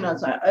phone. I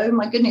was like, oh,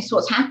 my goodness,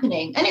 what's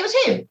happening? And it was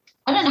him.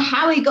 I don't know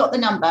how he got the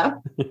number,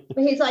 but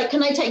he's like,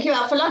 can I take you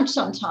out for lunch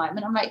sometime?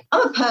 And I'm like,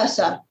 I'm a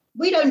purser.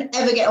 We don't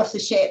ever get off the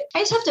ship. I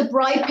just have to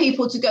bribe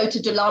people to go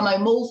to Del Amo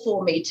Mall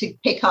for me to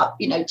pick up,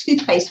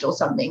 toothpaste or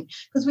something,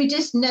 because we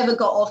just never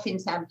got off in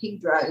San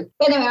Pedro.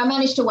 But anyway, I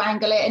managed to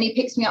wangle it, and he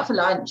picks me up for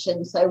lunch.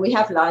 And so we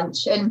have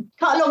lunch. And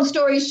cut a long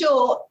story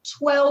short,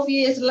 12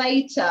 years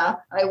later,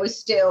 I was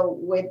still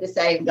with the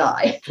same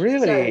guy.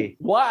 Really?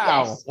 So,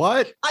 wow. Yes.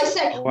 What? I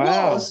said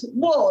was.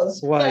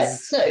 But,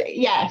 so,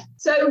 yeah.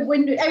 So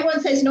when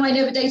everyone says, no, I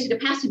never dated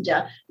a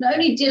passenger, not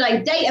only did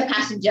I date a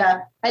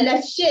passenger, I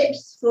left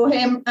ships for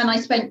him, and I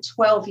spent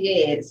 12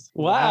 years.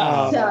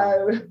 Wow.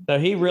 So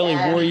he really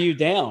wore you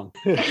down.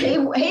 he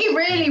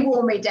really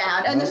wore me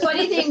down. And the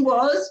funny thing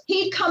was,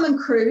 he'd come and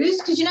cruise,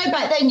 because,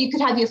 back then you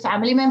could have your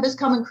family members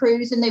come and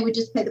cruise, and they would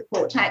just pay the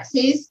port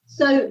taxes.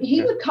 So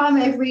he would come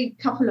every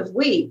couple of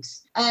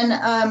weeks. And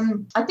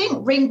I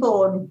think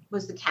Ringborn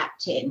was the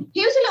captain.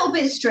 He was a little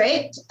bit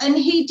strict, and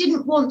he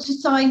didn't want to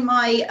sign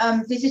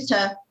my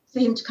visitor for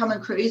him to come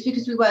and cruise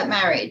because we weren't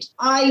married.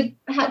 I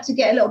had to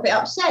get a little bit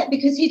upset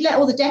because he'd let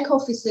all the deck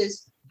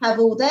officers have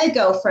all their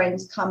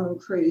girlfriends come and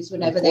cruise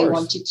whenever they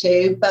wanted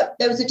to, but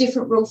there was a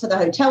different rule for the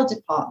hotel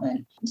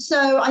department.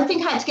 So I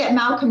think I had to get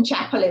Malcolm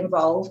Chappell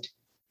involved.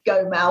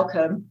 Go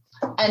Malcolm.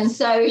 And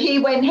so he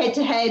went head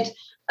to head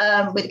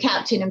with the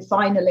captain, and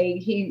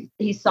finally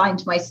he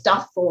signed my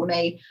stuff for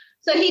me.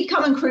 So he'd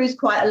come and cruise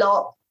quite a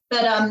lot.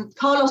 But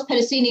Carlos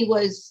Pedicini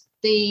was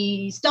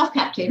the staff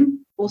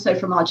captain, also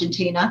from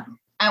Argentina.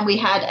 And we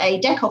had a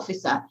deck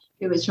officer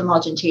who was from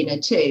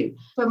Argentina too.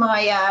 For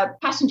my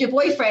passenger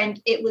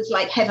boyfriend, it was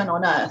like heaven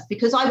on earth,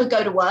 because I would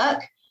go to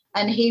work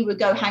and he would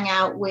go hang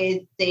out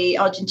with the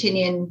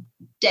Argentinian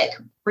deck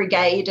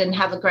brigade and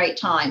have a great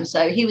time.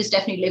 So he was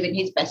definitely living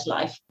his best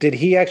life. Did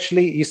he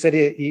actually, you said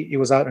he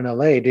was out in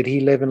LA. Did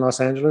he live in Los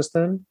Angeles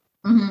then?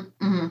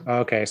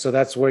 Okay, so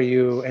that's where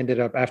you ended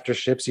up after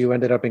ships. You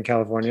ended up in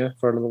California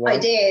for a little while. I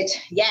did,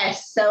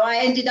 yes. So I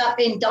ended up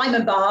in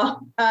Diamond Bar.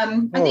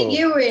 I think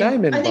you were in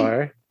Diamond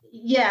Bar.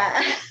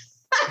 Yeah.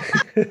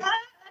 It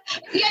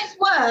gets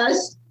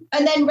worse.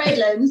 And then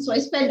Redlands. So I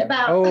spent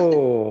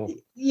about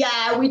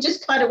yeah, we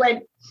just kind of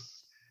went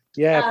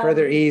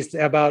further east,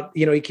 about,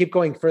 you keep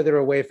going further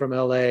away from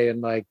LA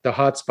and like the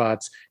hot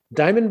spots.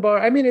 Diamond Bar,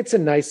 I mean, it's a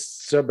nice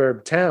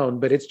suburb town,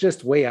 but it's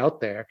just way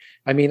out there.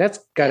 I mean, that's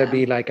got to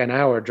be like an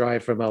hour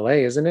drive from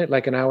LA, isn't it?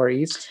 Like an hour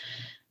east,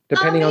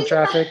 depending on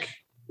traffic.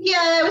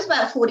 It was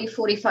about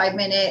 45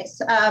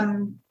 minutes.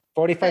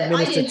 45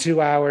 minutes to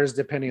 2 hours,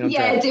 depending on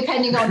traffic.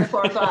 Depending on the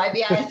 4 or 5,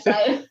 yeah.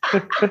 So, but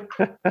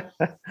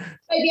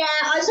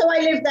so I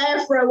lived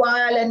there for a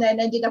while and then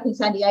ended up in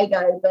San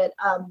Diego. But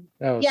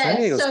San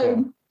Diego's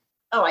cool.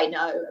 I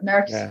know,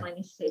 America's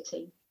finest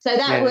city. So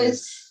that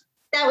was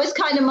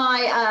kind of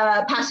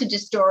my passenger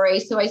story.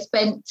 So I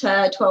spent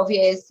 12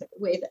 years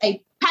with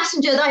a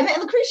passenger that I met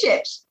on the cruise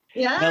ships.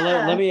 Yeah.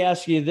 Now, let me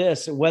ask you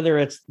this, whether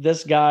it's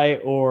this guy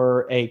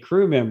or a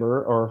crew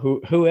member or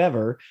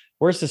whoever,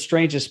 where's the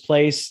strangest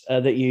place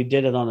that you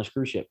did it on a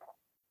cruise ship?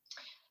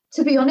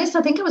 To be honest,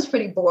 I think it was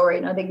pretty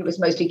boring. I think it was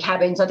mostly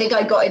cabins. I think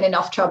I got in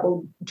enough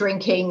trouble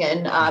drinking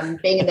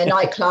and being in the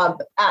nightclub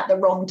at the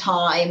wrong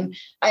time.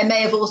 I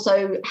may have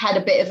also had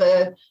a bit of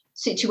a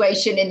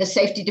situation in the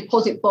safety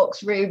deposit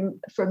box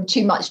room from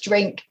too much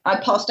drink. I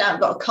passed out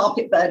and got a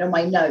carpet burn on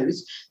my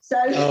nose.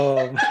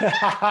 So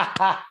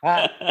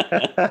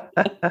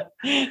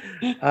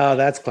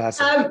that's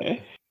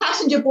classic.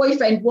 Passenger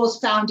boyfriend was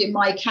found in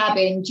my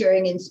cabin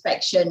during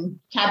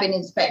cabin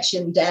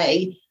inspection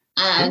day.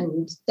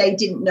 And they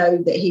didn't know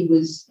that he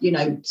was,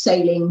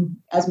 sailing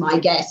as my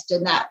guest.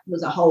 And that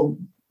was a whole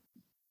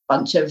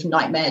bunch of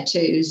nightmare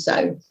too.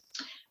 So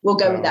we'll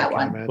go with that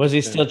one. Was he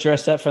still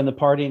dressed up from the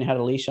party and had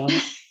a leash on?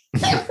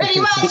 Pretty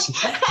much.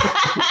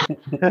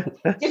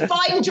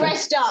 Define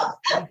dressed up.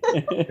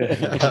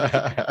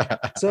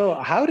 So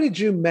how did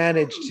you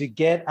manage to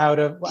get out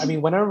of,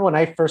 when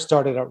I first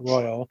started at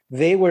Royal,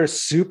 they were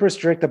super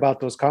strict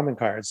about those common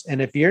cards.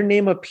 And if your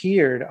name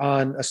appeared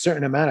on a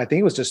certain amount, I think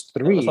it was just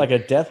 3. It was like a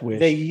death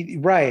wish.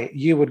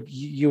 You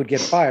would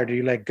get fired or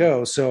you let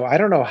go. So I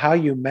don't know how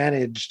you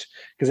managed,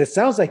 because it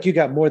sounds like you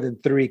got more than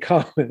 3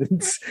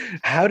 commons.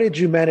 How did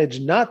you manage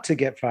not to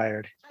get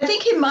fired? I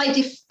think in my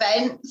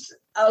defense,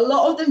 a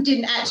lot of them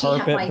didn't actually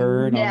have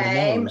my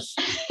name.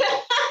 So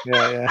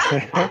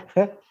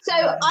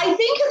I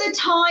think at the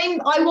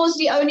time I was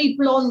the only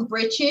blonde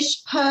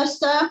British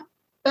purser,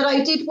 but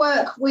I did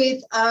work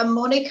with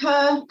Monica.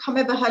 I can't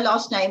remember her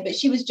last name, but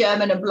she was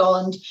German and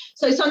blonde.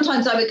 So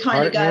sometimes I would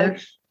kind of go,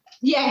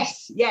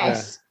 yes.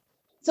 Yeah.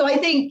 So I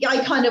think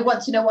I kind of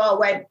once in a while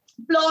went,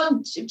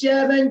 blonde,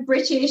 German,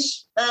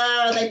 British,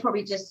 they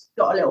probably just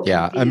got a little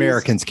confused.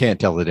 Americans can't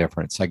tell the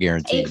difference. I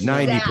guarantee you.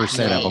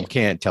 90% of them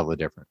can't tell the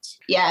difference.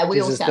 Yeah, we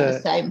all sound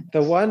the same.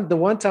 The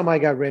one time I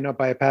got written up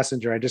by a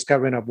passenger, I just got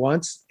written up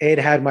once. It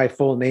had my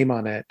full name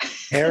on it.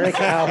 Eric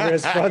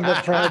Alvarez from the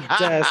front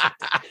desk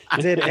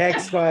did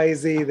X, Y,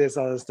 Z, this,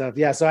 all this stuff.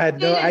 Yeah, so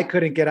I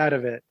couldn't get out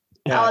of it.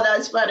 Yeah. Oh,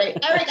 that's funny.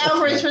 Eric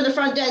Alvarez from the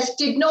front desk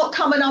did not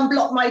come and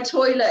unblock my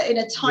toilet in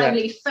a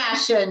timely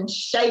fashion.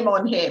 Shame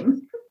on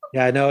him.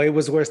 Yeah, no, it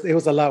was worse. It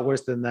was a lot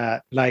worse than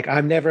that. Like,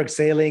 I'm never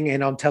sailing,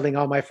 and I'm telling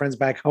all my friends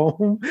back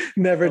home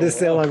never to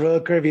sail on Royal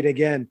Caribbean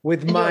again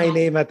with my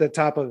name at the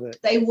top of it.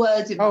 They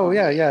were. Oh,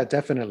 yeah,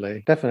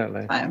 definitely.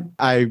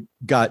 I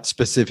got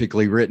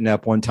specifically written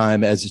up one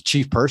time as a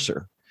chief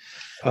purser.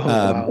 Oh,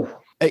 wow.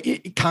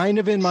 Kind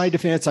of in my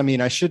defense. I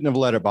mean, I shouldn't have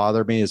let it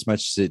bother me as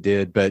much as it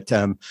did, but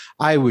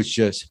I was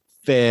just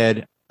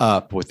fed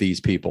up with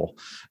these people.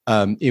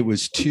 It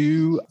was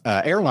 2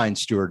 airline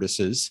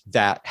stewardesses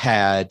that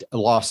had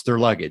lost their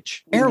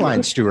luggage.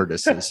 Airline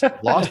stewardesses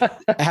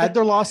had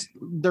their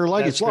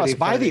luggage lost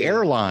by the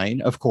airline,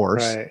 of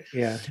course. Right.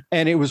 Yeah.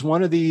 And it was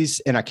one of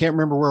these, and I can't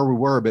remember where we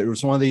were, but it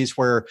was one of these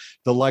where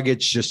the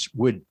luggage just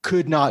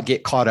could not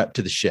get caught up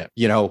to the ship.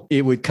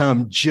 It would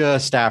come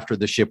just after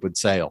the ship would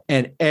sail.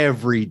 And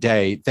every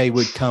day they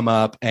would come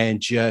up and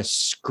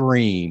just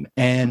scream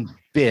and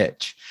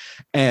bitch.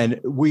 And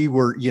we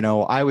were,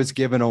 I was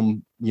giving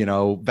them,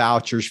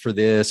 vouchers for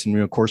this. And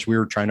of course we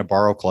were trying to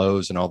borrow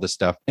clothes and all this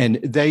stuff. And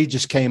they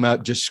just came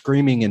up just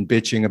screaming and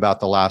bitching about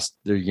the last,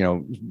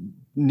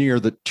 near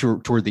the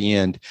toward the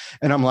end.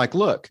 And I'm like,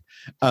 look,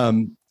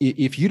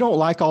 if you don't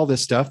like all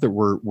this stuff that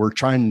we're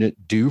trying to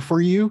do for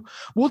you,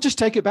 we'll just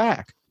take it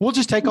back. We'll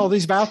just take all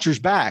these vouchers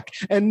back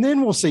and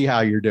then we'll see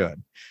how you're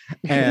doing.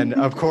 And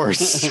of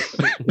course,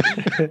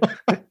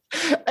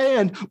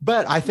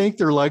 but I think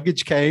their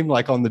luggage came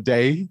like on the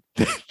day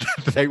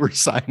they were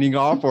signing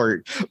off,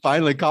 or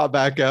finally caught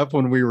back up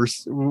when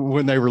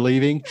they were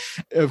leaving.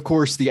 Of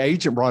course, the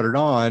agent brought it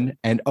on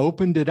and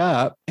opened it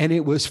up, and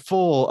it was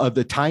full of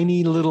the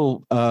tiny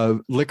little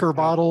liquor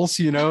bottles,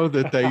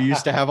 that they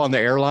used to have on the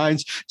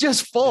airlines,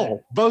 just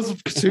full.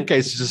 Both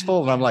suitcases just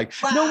full. And I'm like,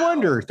 no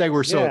wonder they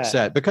were so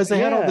upset, because they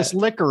had all this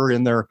liquor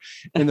in their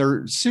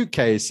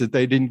suitcase that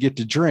they didn't get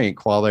to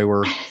drink while they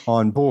were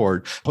on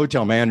board.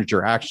 Hotel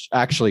manager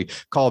actually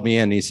called me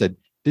in and he said,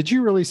 "Did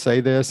you really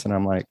say this?" And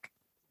I'm like,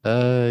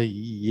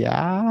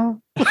 yeah.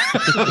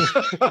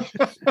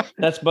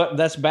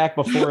 That's back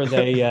before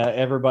they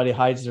everybody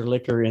hides their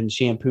liquor in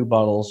shampoo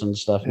bottles and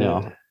stuff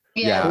now.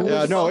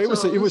 Yeah. No, it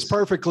was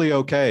perfectly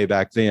okay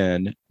back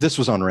then. This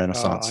was on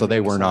Renaissance, so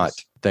they were not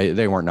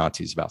they weren't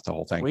Nazis about the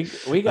whole thing.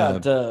 We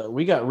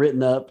got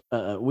written up.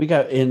 We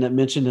got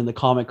mentioned in the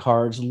comment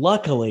cards.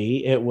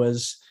 Luckily, it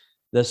was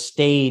the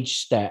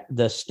stage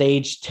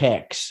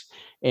techs.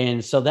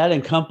 And so that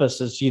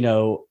encompasses,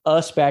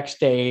 us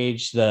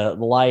backstage, the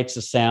lights,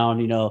 the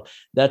sound,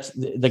 that's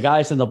the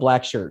guys in the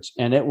black shirts.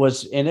 And it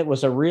was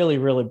a really,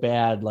 really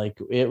bad,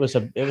 it was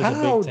a big thing.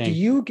 How do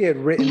you get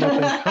written up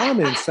in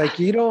comments? Like,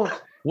 you don't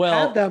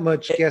have that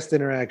much guest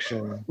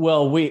interaction.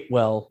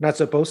 Not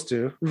supposed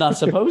to,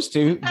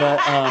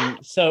 but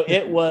so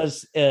it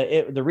was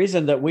the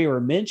reason that we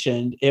were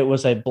mentioned. It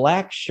was a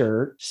black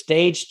shirt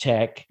stage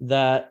tech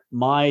that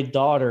my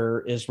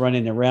daughter is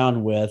running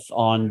around with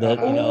on the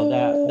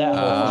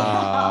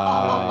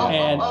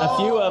and a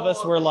few of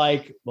us were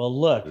like, well,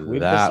 look, we've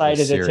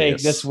decided to take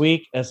this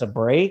week as a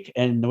break,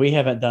 and we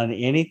haven't done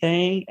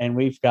anything, and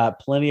we've got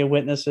plenty of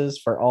witnesses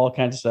for all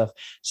kinds of stuff.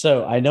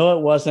 So I know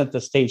it wasn't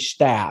the stage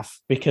staff,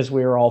 because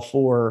we were all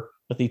four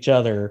with each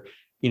other,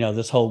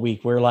 this whole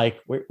week. We're like,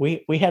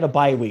 we had a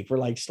bye week. We're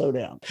like, slow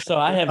down. So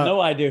I have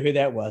no idea who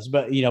that was,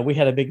 but we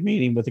had a big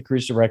meeting with the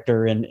cruise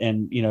director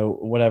and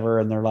whatever.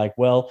 And they're like,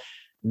 well,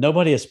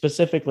 nobody is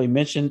specifically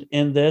mentioned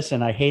in this,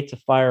 and I hate to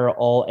fire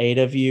all 8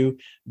 of you,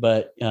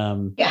 but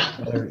you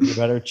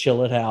better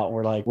chill it out.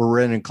 We're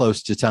running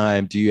close to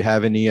time. Do you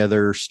have any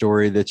other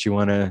story that you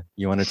want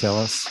to tell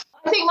us?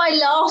 I think my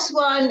last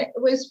one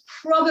was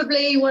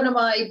probably one of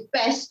my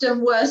best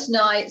and worst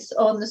nights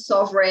on the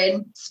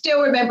Sovereign.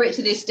 Still remember it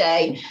to this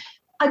day.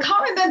 I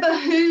can't remember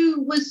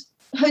who was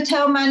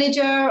hotel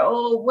manager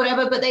or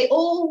whatever, but they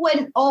all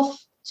went off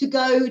to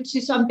go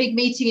to some big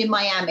meeting in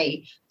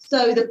Miami.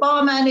 So the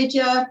bar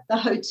manager, the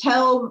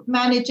hotel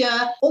manager,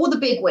 all the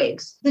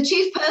bigwigs. The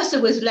chief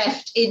purser was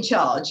left in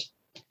charge.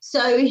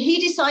 So he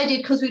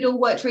decided, because we'd all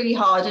worked really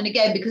hard, and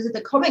again, because of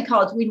the comment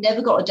cards, we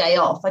never got a day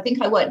off. I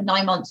think I worked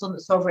 9 months on the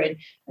Sovereign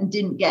and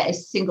didn't get a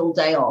single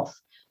day off.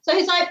 So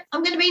he's like,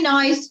 I'm going to be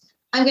nice.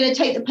 I'm going to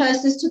take the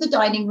pursers to the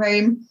dining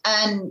room,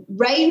 and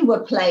Rain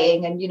were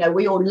playing, and,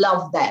 we all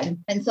love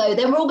them. And so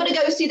then we're all going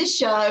to go see the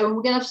show, and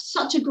we're going to have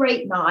such a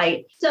great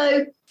night.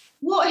 So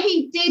what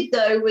he did,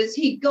 though, was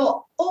he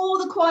got all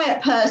the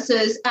quiet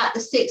pursers at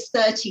the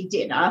 6:30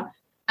 dinner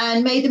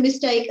and made the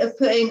mistake of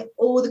putting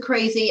all the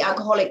crazy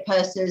alcoholic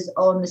pursers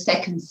on the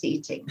second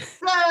seating.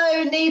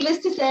 So needless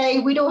to say,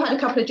 we'd all had a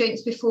couple of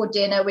drinks before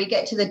dinner. We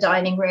get to the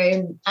dining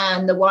room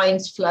and the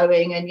wine's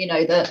flowing, and,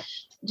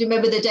 do you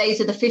remember the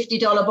days of the $50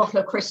 bottle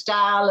of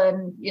Cristal?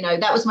 And,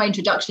 that was my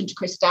introduction to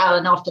Cristal.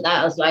 And after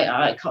that, I was like,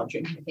 I can't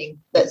drink anything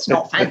that's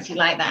not fancy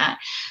like that.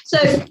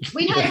 So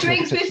we had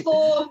drinks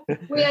before.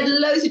 We had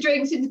loads of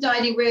drinks in the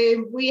dining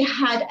room. We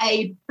had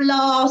a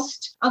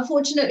blast.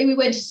 Unfortunately, we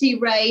went to see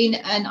Rain,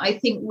 and I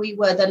think we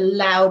were the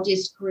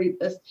loudest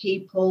group of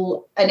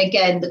people. And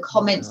again, the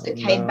comments that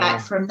came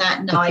back from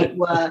that night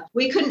were,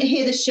 we couldn't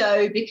hear the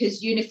show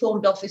because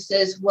uniformed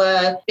officers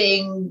were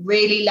being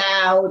really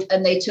loud,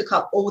 and they took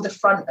up all the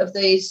front of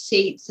the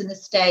seats and the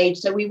stage.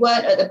 So we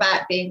weren't at the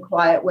back being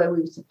quiet where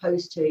we were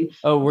supposed to.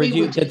 Oh,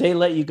 did they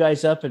let you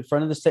guys up in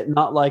front of the stage,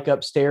 not like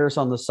upstairs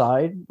on the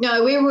side?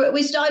 No,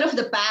 we started off at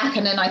the back,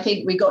 and then I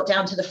think we got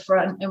down to the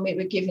front, and we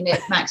were giving it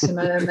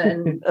maximum,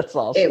 and that's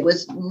awesome. It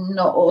was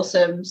not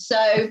awesome.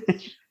 So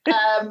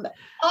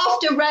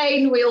after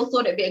Rain, we all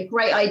thought it'd be a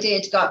great idea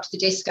to go up to the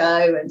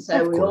disco, and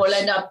so we all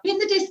end up in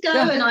the disco,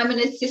 and I'm an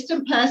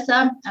assistant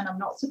purser, and I'm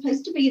not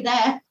supposed to be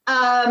there.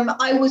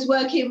 I was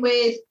working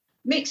with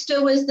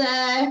Mixter was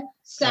there.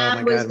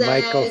 Sam was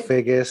there. Michael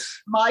Figgis.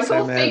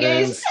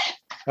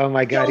 Oh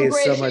my God, John he's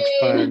Griffin. so much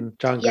fun.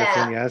 John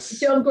Griffin, yes.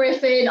 John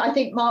Griffin. I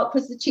think Mark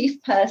was the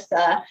chief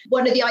purser.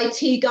 One of the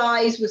IT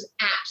guys was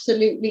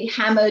absolutely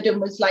hammered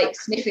and was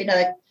sniffing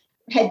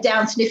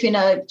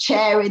a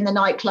chair in the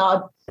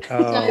nightclub.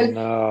 Oh,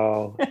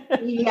 no.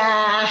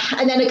 Yeah.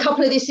 And then a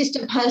couple of the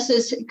assistant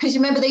pursers, because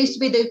remember, there used to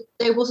be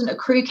there wasn't a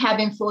crew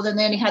cabin for them.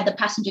 They only had the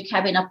passenger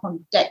cabin up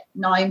on deck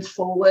 9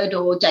 forward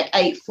or deck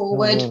 8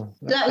 forward. Oh,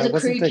 so that was a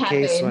crew cabin. That wasn't the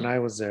case when I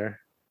was there.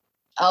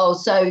 Oh,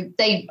 so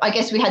I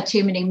guess we had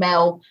too many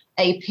male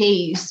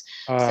APs.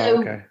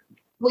 Okay.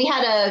 We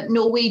had a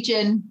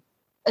Norwegian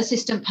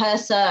assistant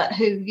purser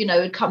who,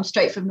 had come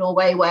straight from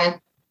Norway,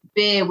 where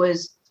beer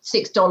was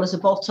 $6 a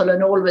bottle,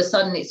 and all of a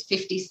sudden it's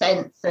 50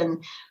 cents,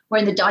 and we're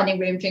in the dining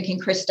room drinking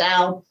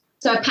Cristal.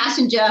 So a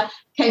passenger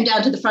came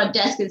down to the front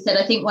desk and said,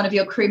 I think one of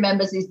your crew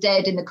members is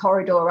dead in the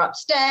corridor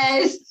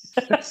upstairs.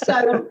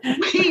 So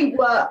we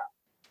were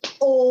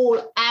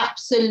all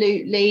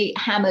absolutely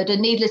hammered.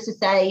 And needless to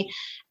say,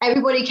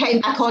 everybody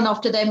came back on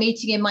after their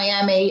meeting in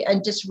Miami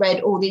and just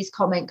read all these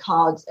comment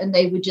cards. And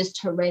they were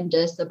just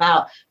horrendous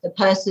about the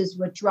pursers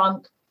were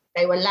drunk.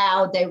 They were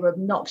loud. They were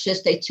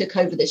obnoxious. They took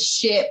over the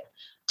ship.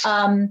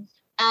 And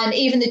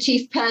even the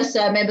chief purser,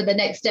 I remember the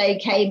next day,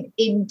 came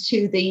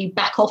into the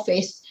back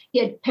office. He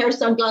had a pair of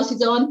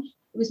sunglasses on.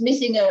 It was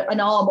missing an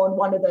arm on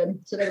one of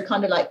them. So they were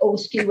kind of like all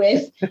skew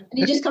with. And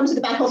he just comes to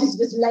the back office and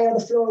just lay on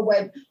the floor and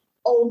went,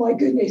 oh my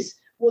goodness,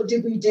 what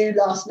did we do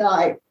last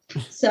night?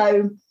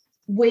 So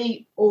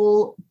we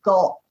all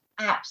got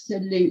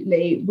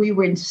we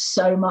were in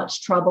so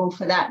much trouble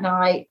for that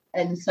night.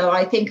 And so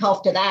I think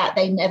after that,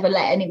 they never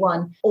let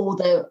anyone, all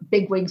the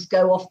bigwigs,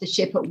 go off the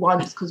ship at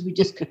once because we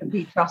just couldn't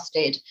be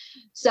trusted.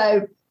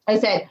 So I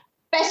said,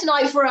 best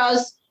night for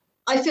us.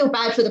 I feel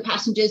bad for the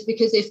passengers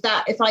because if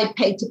I'd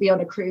paid to be on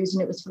a cruise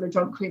and it was full of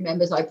drunk crew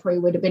members, I probably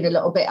would have been a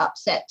little bit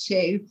upset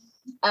too.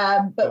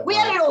 But we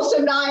had an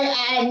awesome night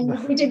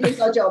and we did lose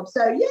our job.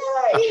 So yay!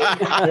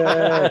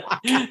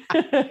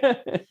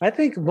 I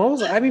think from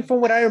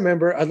what I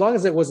remember, as long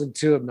as it wasn't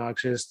too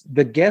obnoxious,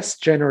 the guests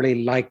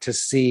generally like to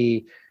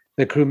see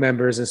the crew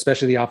members,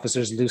 especially the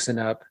officers, loosen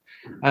up.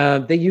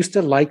 They used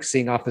to like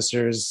seeing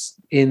officers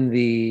in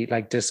the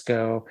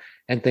disco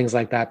and things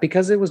like that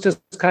because it was just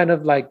kind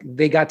of like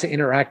they got to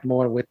interact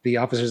more with the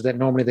officers that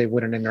normally they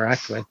wouldn't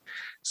interact with.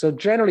 So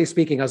generally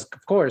speaking, of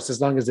course, as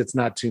long as it's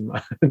not too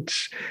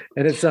much.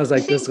 And it sounds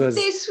like this was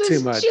too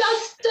much.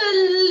 Just a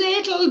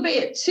little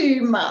bit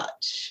too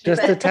much.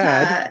 Just a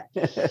tad.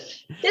 Just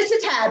a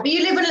tad. But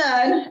you live and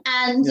learn.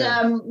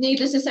 And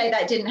needless to say,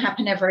 that didn't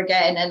happen ever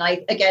again. And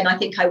I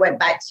think I went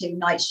back to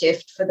night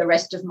shift for the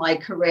rest of my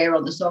career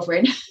on the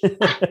Sovereign.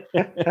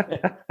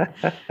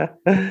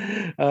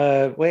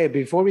 Wait,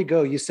 before we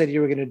go, you said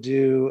you were going to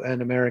do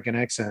an American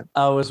accent.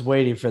 I was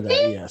waiting for that,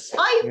 yes.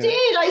 I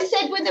did. I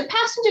said when the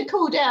passenger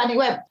called down, he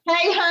went,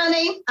 hey,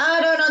 honey,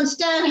 I don't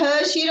understand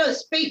her. She don't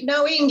speak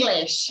no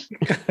English.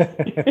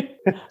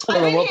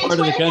 Well, what part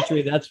of the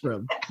country that's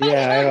from?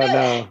 Yeah, I don't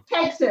know.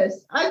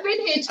 Texas. I've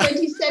been here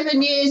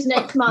 27 years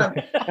next month,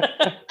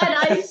 and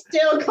I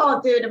still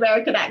can't do an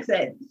American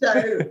accent.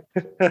 So,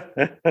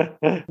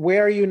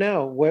 where are you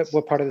now?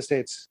 What part of the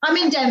States? I'm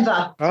in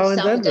Denver. Oh, in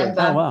Denver.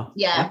 Oh, wow.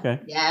 Yeah. Okay.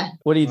 Yeah.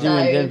 What do you do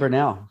in Denver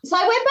now? So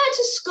I went back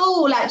to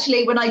school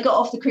actually when I got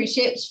off the cruise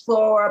ships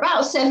for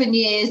about 7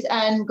 years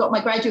and got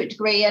my graduate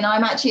degree. And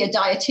I'm actually a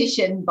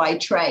dietitian by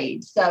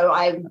trade. So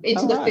I'm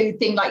into the food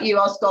thing like you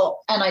are, Scott.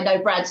 And I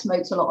know Brad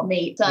smokes a lot of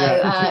meat. So,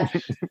 and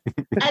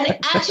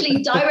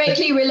actually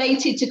directly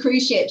related to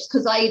cruise ships,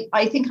 because I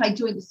think I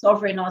joined the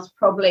Sovereign, I was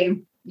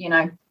probably,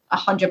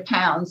 100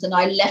 pounds, and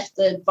I left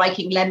the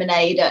Viking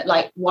Lemonade at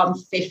like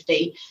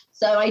 150.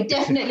 So I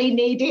definitely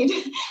needed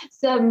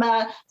some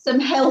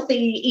healthy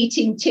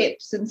eating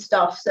tips and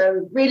stuff.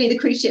 So really the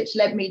cruise ships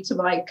led me to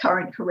my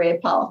current career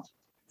path.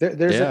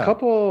 There's a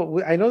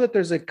couple, I know that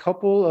there's a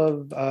couple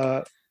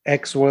of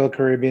ex-Royal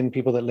Caribbean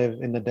people that live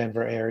in the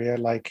Denver area,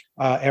 like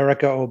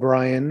Erica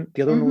O'Brien.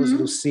 The other one was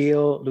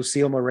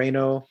Lucille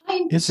Moreno.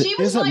 She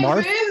was my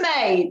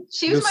roommate.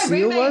 She was my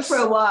roommate for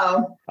a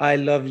while. I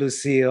love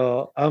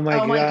Lucille. Oh my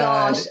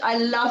gosh, I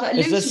love it.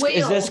 Is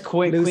this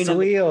Queen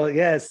Lucille?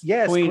 Yes,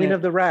 Queen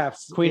of the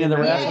Rafts. Queen of the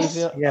Rafts.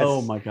 Yes.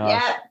 Oh my gosh.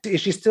 Yeah. Is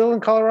she still in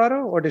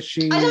Colorado, or did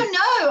she? I don't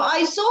know.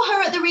 I saw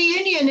her at the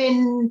reunion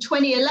in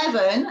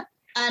 2011.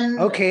 And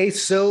okay,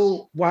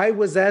 so why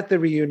was that the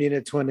reunion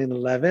in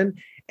 2011?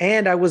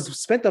 And I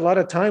spent a lot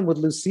of time with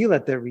Lucille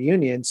at the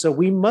reunion, so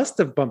we must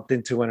have bumped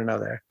into one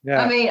another.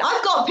 Yeah. I mean,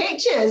 I've got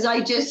pictures.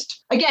 I'm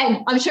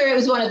sure it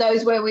was one of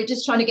those where we're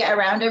just trying to get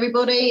around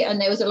everybody,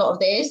 and there was a lot of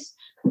this.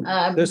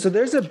 So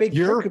there's a big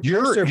you're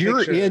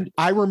picture. in.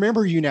 I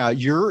remember you now.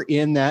 You're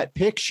in that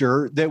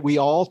picture that we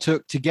all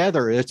took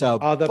together. It's a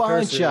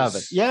bunch of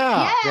it.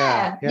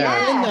 Yeah.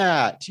 In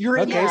that. You're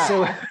in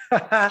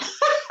that.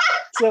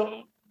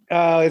 So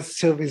it's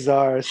so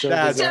bizarre. So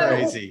that's bizarre.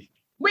 crazy.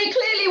 We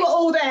clearly were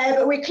all there,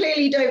 but we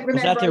clearly don't remember.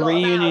 Was that the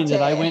reunion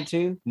that I went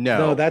to?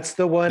 No, that's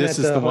the one. This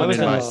is the one in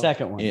the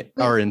second one,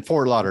 or in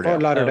Fort Lauderdale.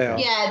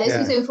 Okay. Yeah, this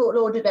was in Fort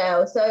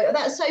Lauderdale. So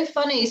that's so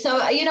funny.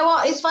 So you know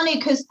what? It's funny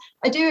because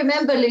I do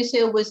remember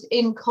Lucille was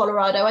in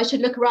Colorado. I should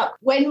look her up.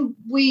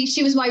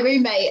 She was my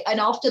roommate, and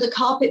after the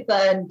carpet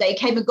burn, they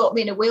came and got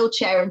me in a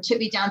wheelchair and took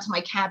me down to my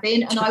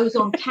cabin, and I was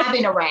on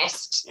cabin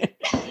arrest.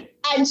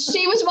 And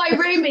she was my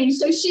roomie,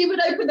 so she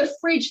would open the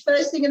fridge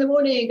first thing in the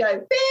morning and go,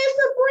 beer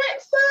for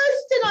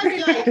breakfast. And I'd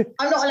be like,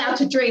 I'm not allowed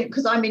to drink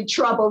because I'm in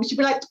trouble. She'd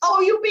be like, oh,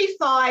 you'll be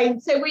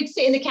fine. So we'd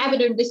sit in the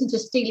cabin and listen to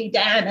Steely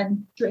Dan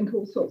and drink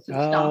all sorts of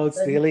stuff. Oh,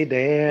 Steely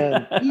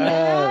Dan.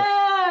 Yeah.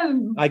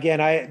 home.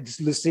 Again,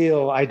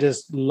 Lucille, I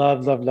just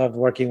love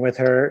working with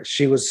her.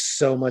 She was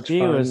so much She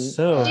fun. was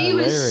so She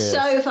was hilarious.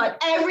 so fun.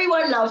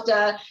 Everyone loved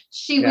her.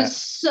 She was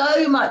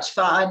so much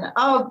fun.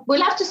 Oh,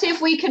 we'll have to see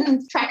if we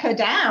can track her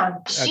down.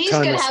 She's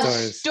ton going of to have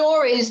stories.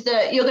 stories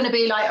that you're going to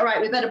be like, all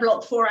right, we better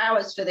block 4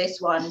 hours for this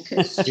one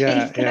because she's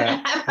going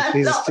to have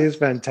a lot. She's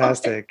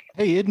fantastic.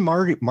 Hey, isn't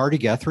Marty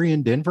Guthrie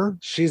in Denver?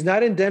 She's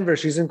not in Denver.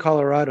 She's in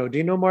Colorado. Do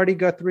you know Marty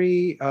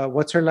Guthrie?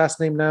 What's her last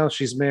name now?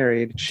 She's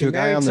married. She To a guy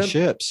married on the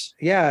ships.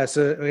 Yeah,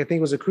 so I think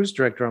it was a cruise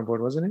director on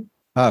board, wasn't he?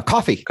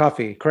 Coffee. Craig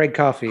Coffey. Craig She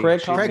Coffey.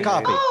 Craig married.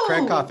 Coffey. Oh,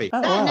 Craig Coffey. Oh,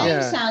 That wow. name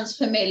Yeah. sounds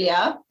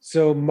familiar.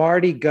 So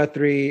Marty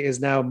Guthrie is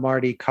now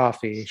Marty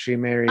Coffey. She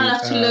married. I'll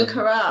have to look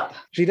her up.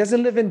 She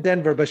doesn't live in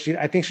Denver, but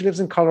I think she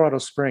lives in Colorado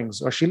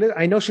Springs, or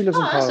I know she lives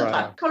in Oh, that's not Colorado.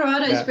 far.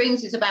 Colorado Yeah.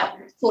 Springs is about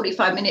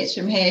 45 minutes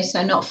from here,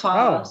 so not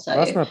far. Oh, so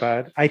that's not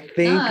bad. I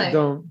think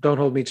No. don't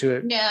hold me to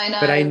it, Yeah, I know.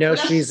 but I know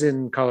Well, she's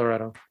in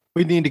Colorado.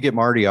 We need to get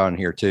Marty on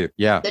here too.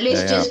 Yeah. the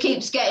list Yeah. just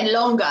keeps getting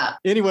longer.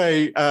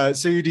 Anyway,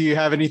 Sue, do you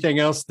have anything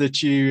else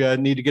that you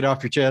need to get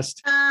off your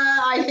chest?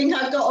 I think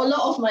I've got a lot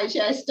off my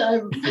chest.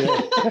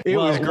 It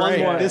Well, was one great.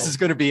 more- This is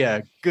going to be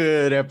a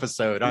good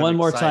episode. I'm One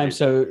more time.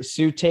 excited. So,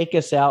 Sue, take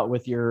us out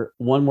with your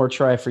one more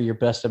try for your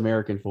best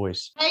American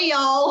voice. Hey,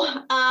 y'all.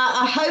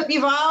 I hope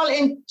you've all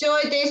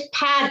enjoyed this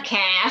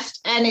podcast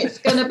and it's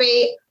going to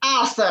be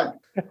awesome.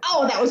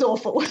 Oh, that was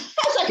awful.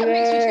 That's like a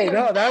mix Yay! between-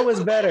 No, that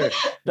was better.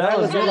 That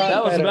was a lot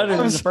that was better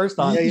than the first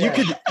time. Yeah.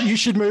 You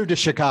should move to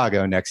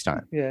Chicago next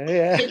time.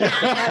 Yeah.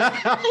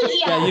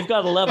 Yeah, you've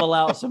got to level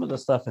out some of the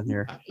stuff in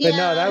here. But Yeah,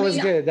 no, that I was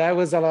mean, good. That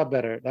was a lot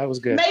better. That was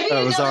good. Maybe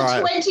That was all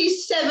another right.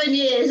 27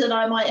 years and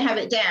I might have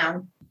it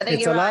down. I think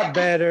It's a you're lot right.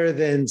 better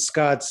than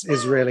Scott's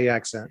Israeli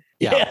accent.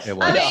 Yeah, Yes. it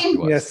was. I mean- It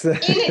was.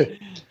 Yes.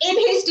 In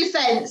his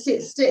defense,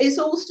 it's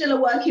all still a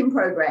work in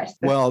progress.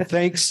 Well,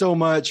 thanks so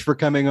much for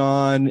coming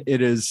on. It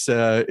has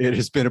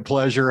been a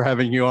pleasure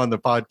having you on the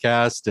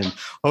podcast, and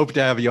hope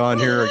to have you on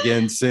here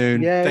again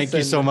soon. Yes, Thank you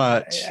and- so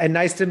much. And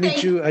nice to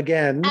meet you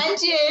again.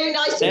 And you,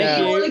 nice to Thank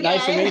meet you all you. again.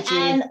 Nice to meet you.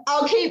 And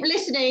I'll keep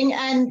listening.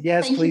 And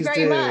Yes, thank you please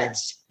very do. much.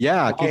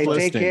 Yeah, Okay, keep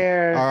listening. take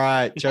care. All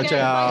right, ciao, Okay,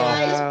 ciao.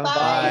 bye, guys.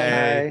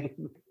 Bye.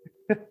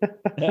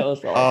 That was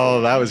awesome.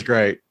 Oh, that was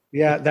great.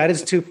 Yeah, that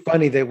is too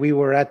funny that we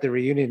were at the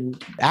reunion.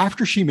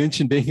 After she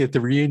mentioned being at the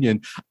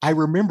reunion, I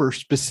remember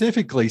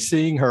specifically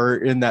seeing her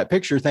in that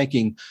picture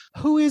thinking,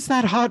 who is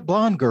that hot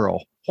blonde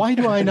girl? Why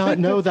do I not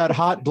know that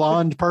hot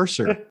blonde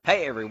purser?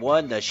 Hey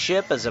everyone, the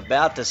ship is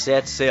about to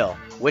set sail,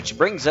 which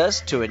brings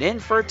us to an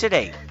end for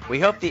today. We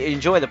hope that you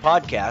enjoy the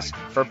podcast.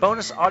 For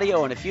bonus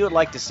audio and if you would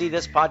like to see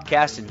this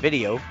podcast in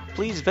video,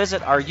 please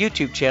visit our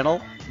YouTube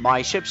channel,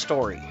 My Ship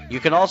Story. You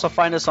can also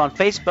find us on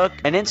Facebook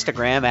and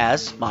Instagram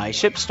as My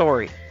Ship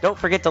Story. Don't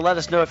forget to let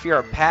us know if you're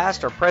a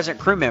past or present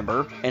crew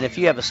member, and if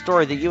you have a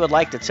story that you would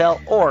like to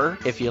tell, or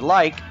if you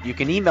like, you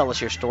can email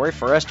us your story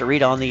for us to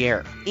read on the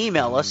air.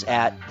 Email us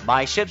at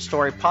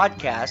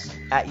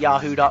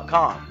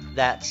myshipstorypodcast@yahoo.com.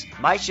 That's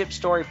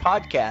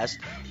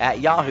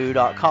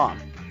myshipstorypodcast@yahoo.com.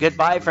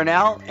 Goodbye for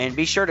now, and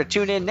be sure to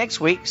tune in next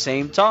week,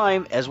 same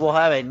time, as we'll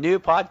have a new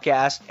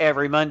podcast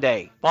every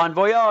Monday. Bon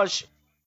voyage!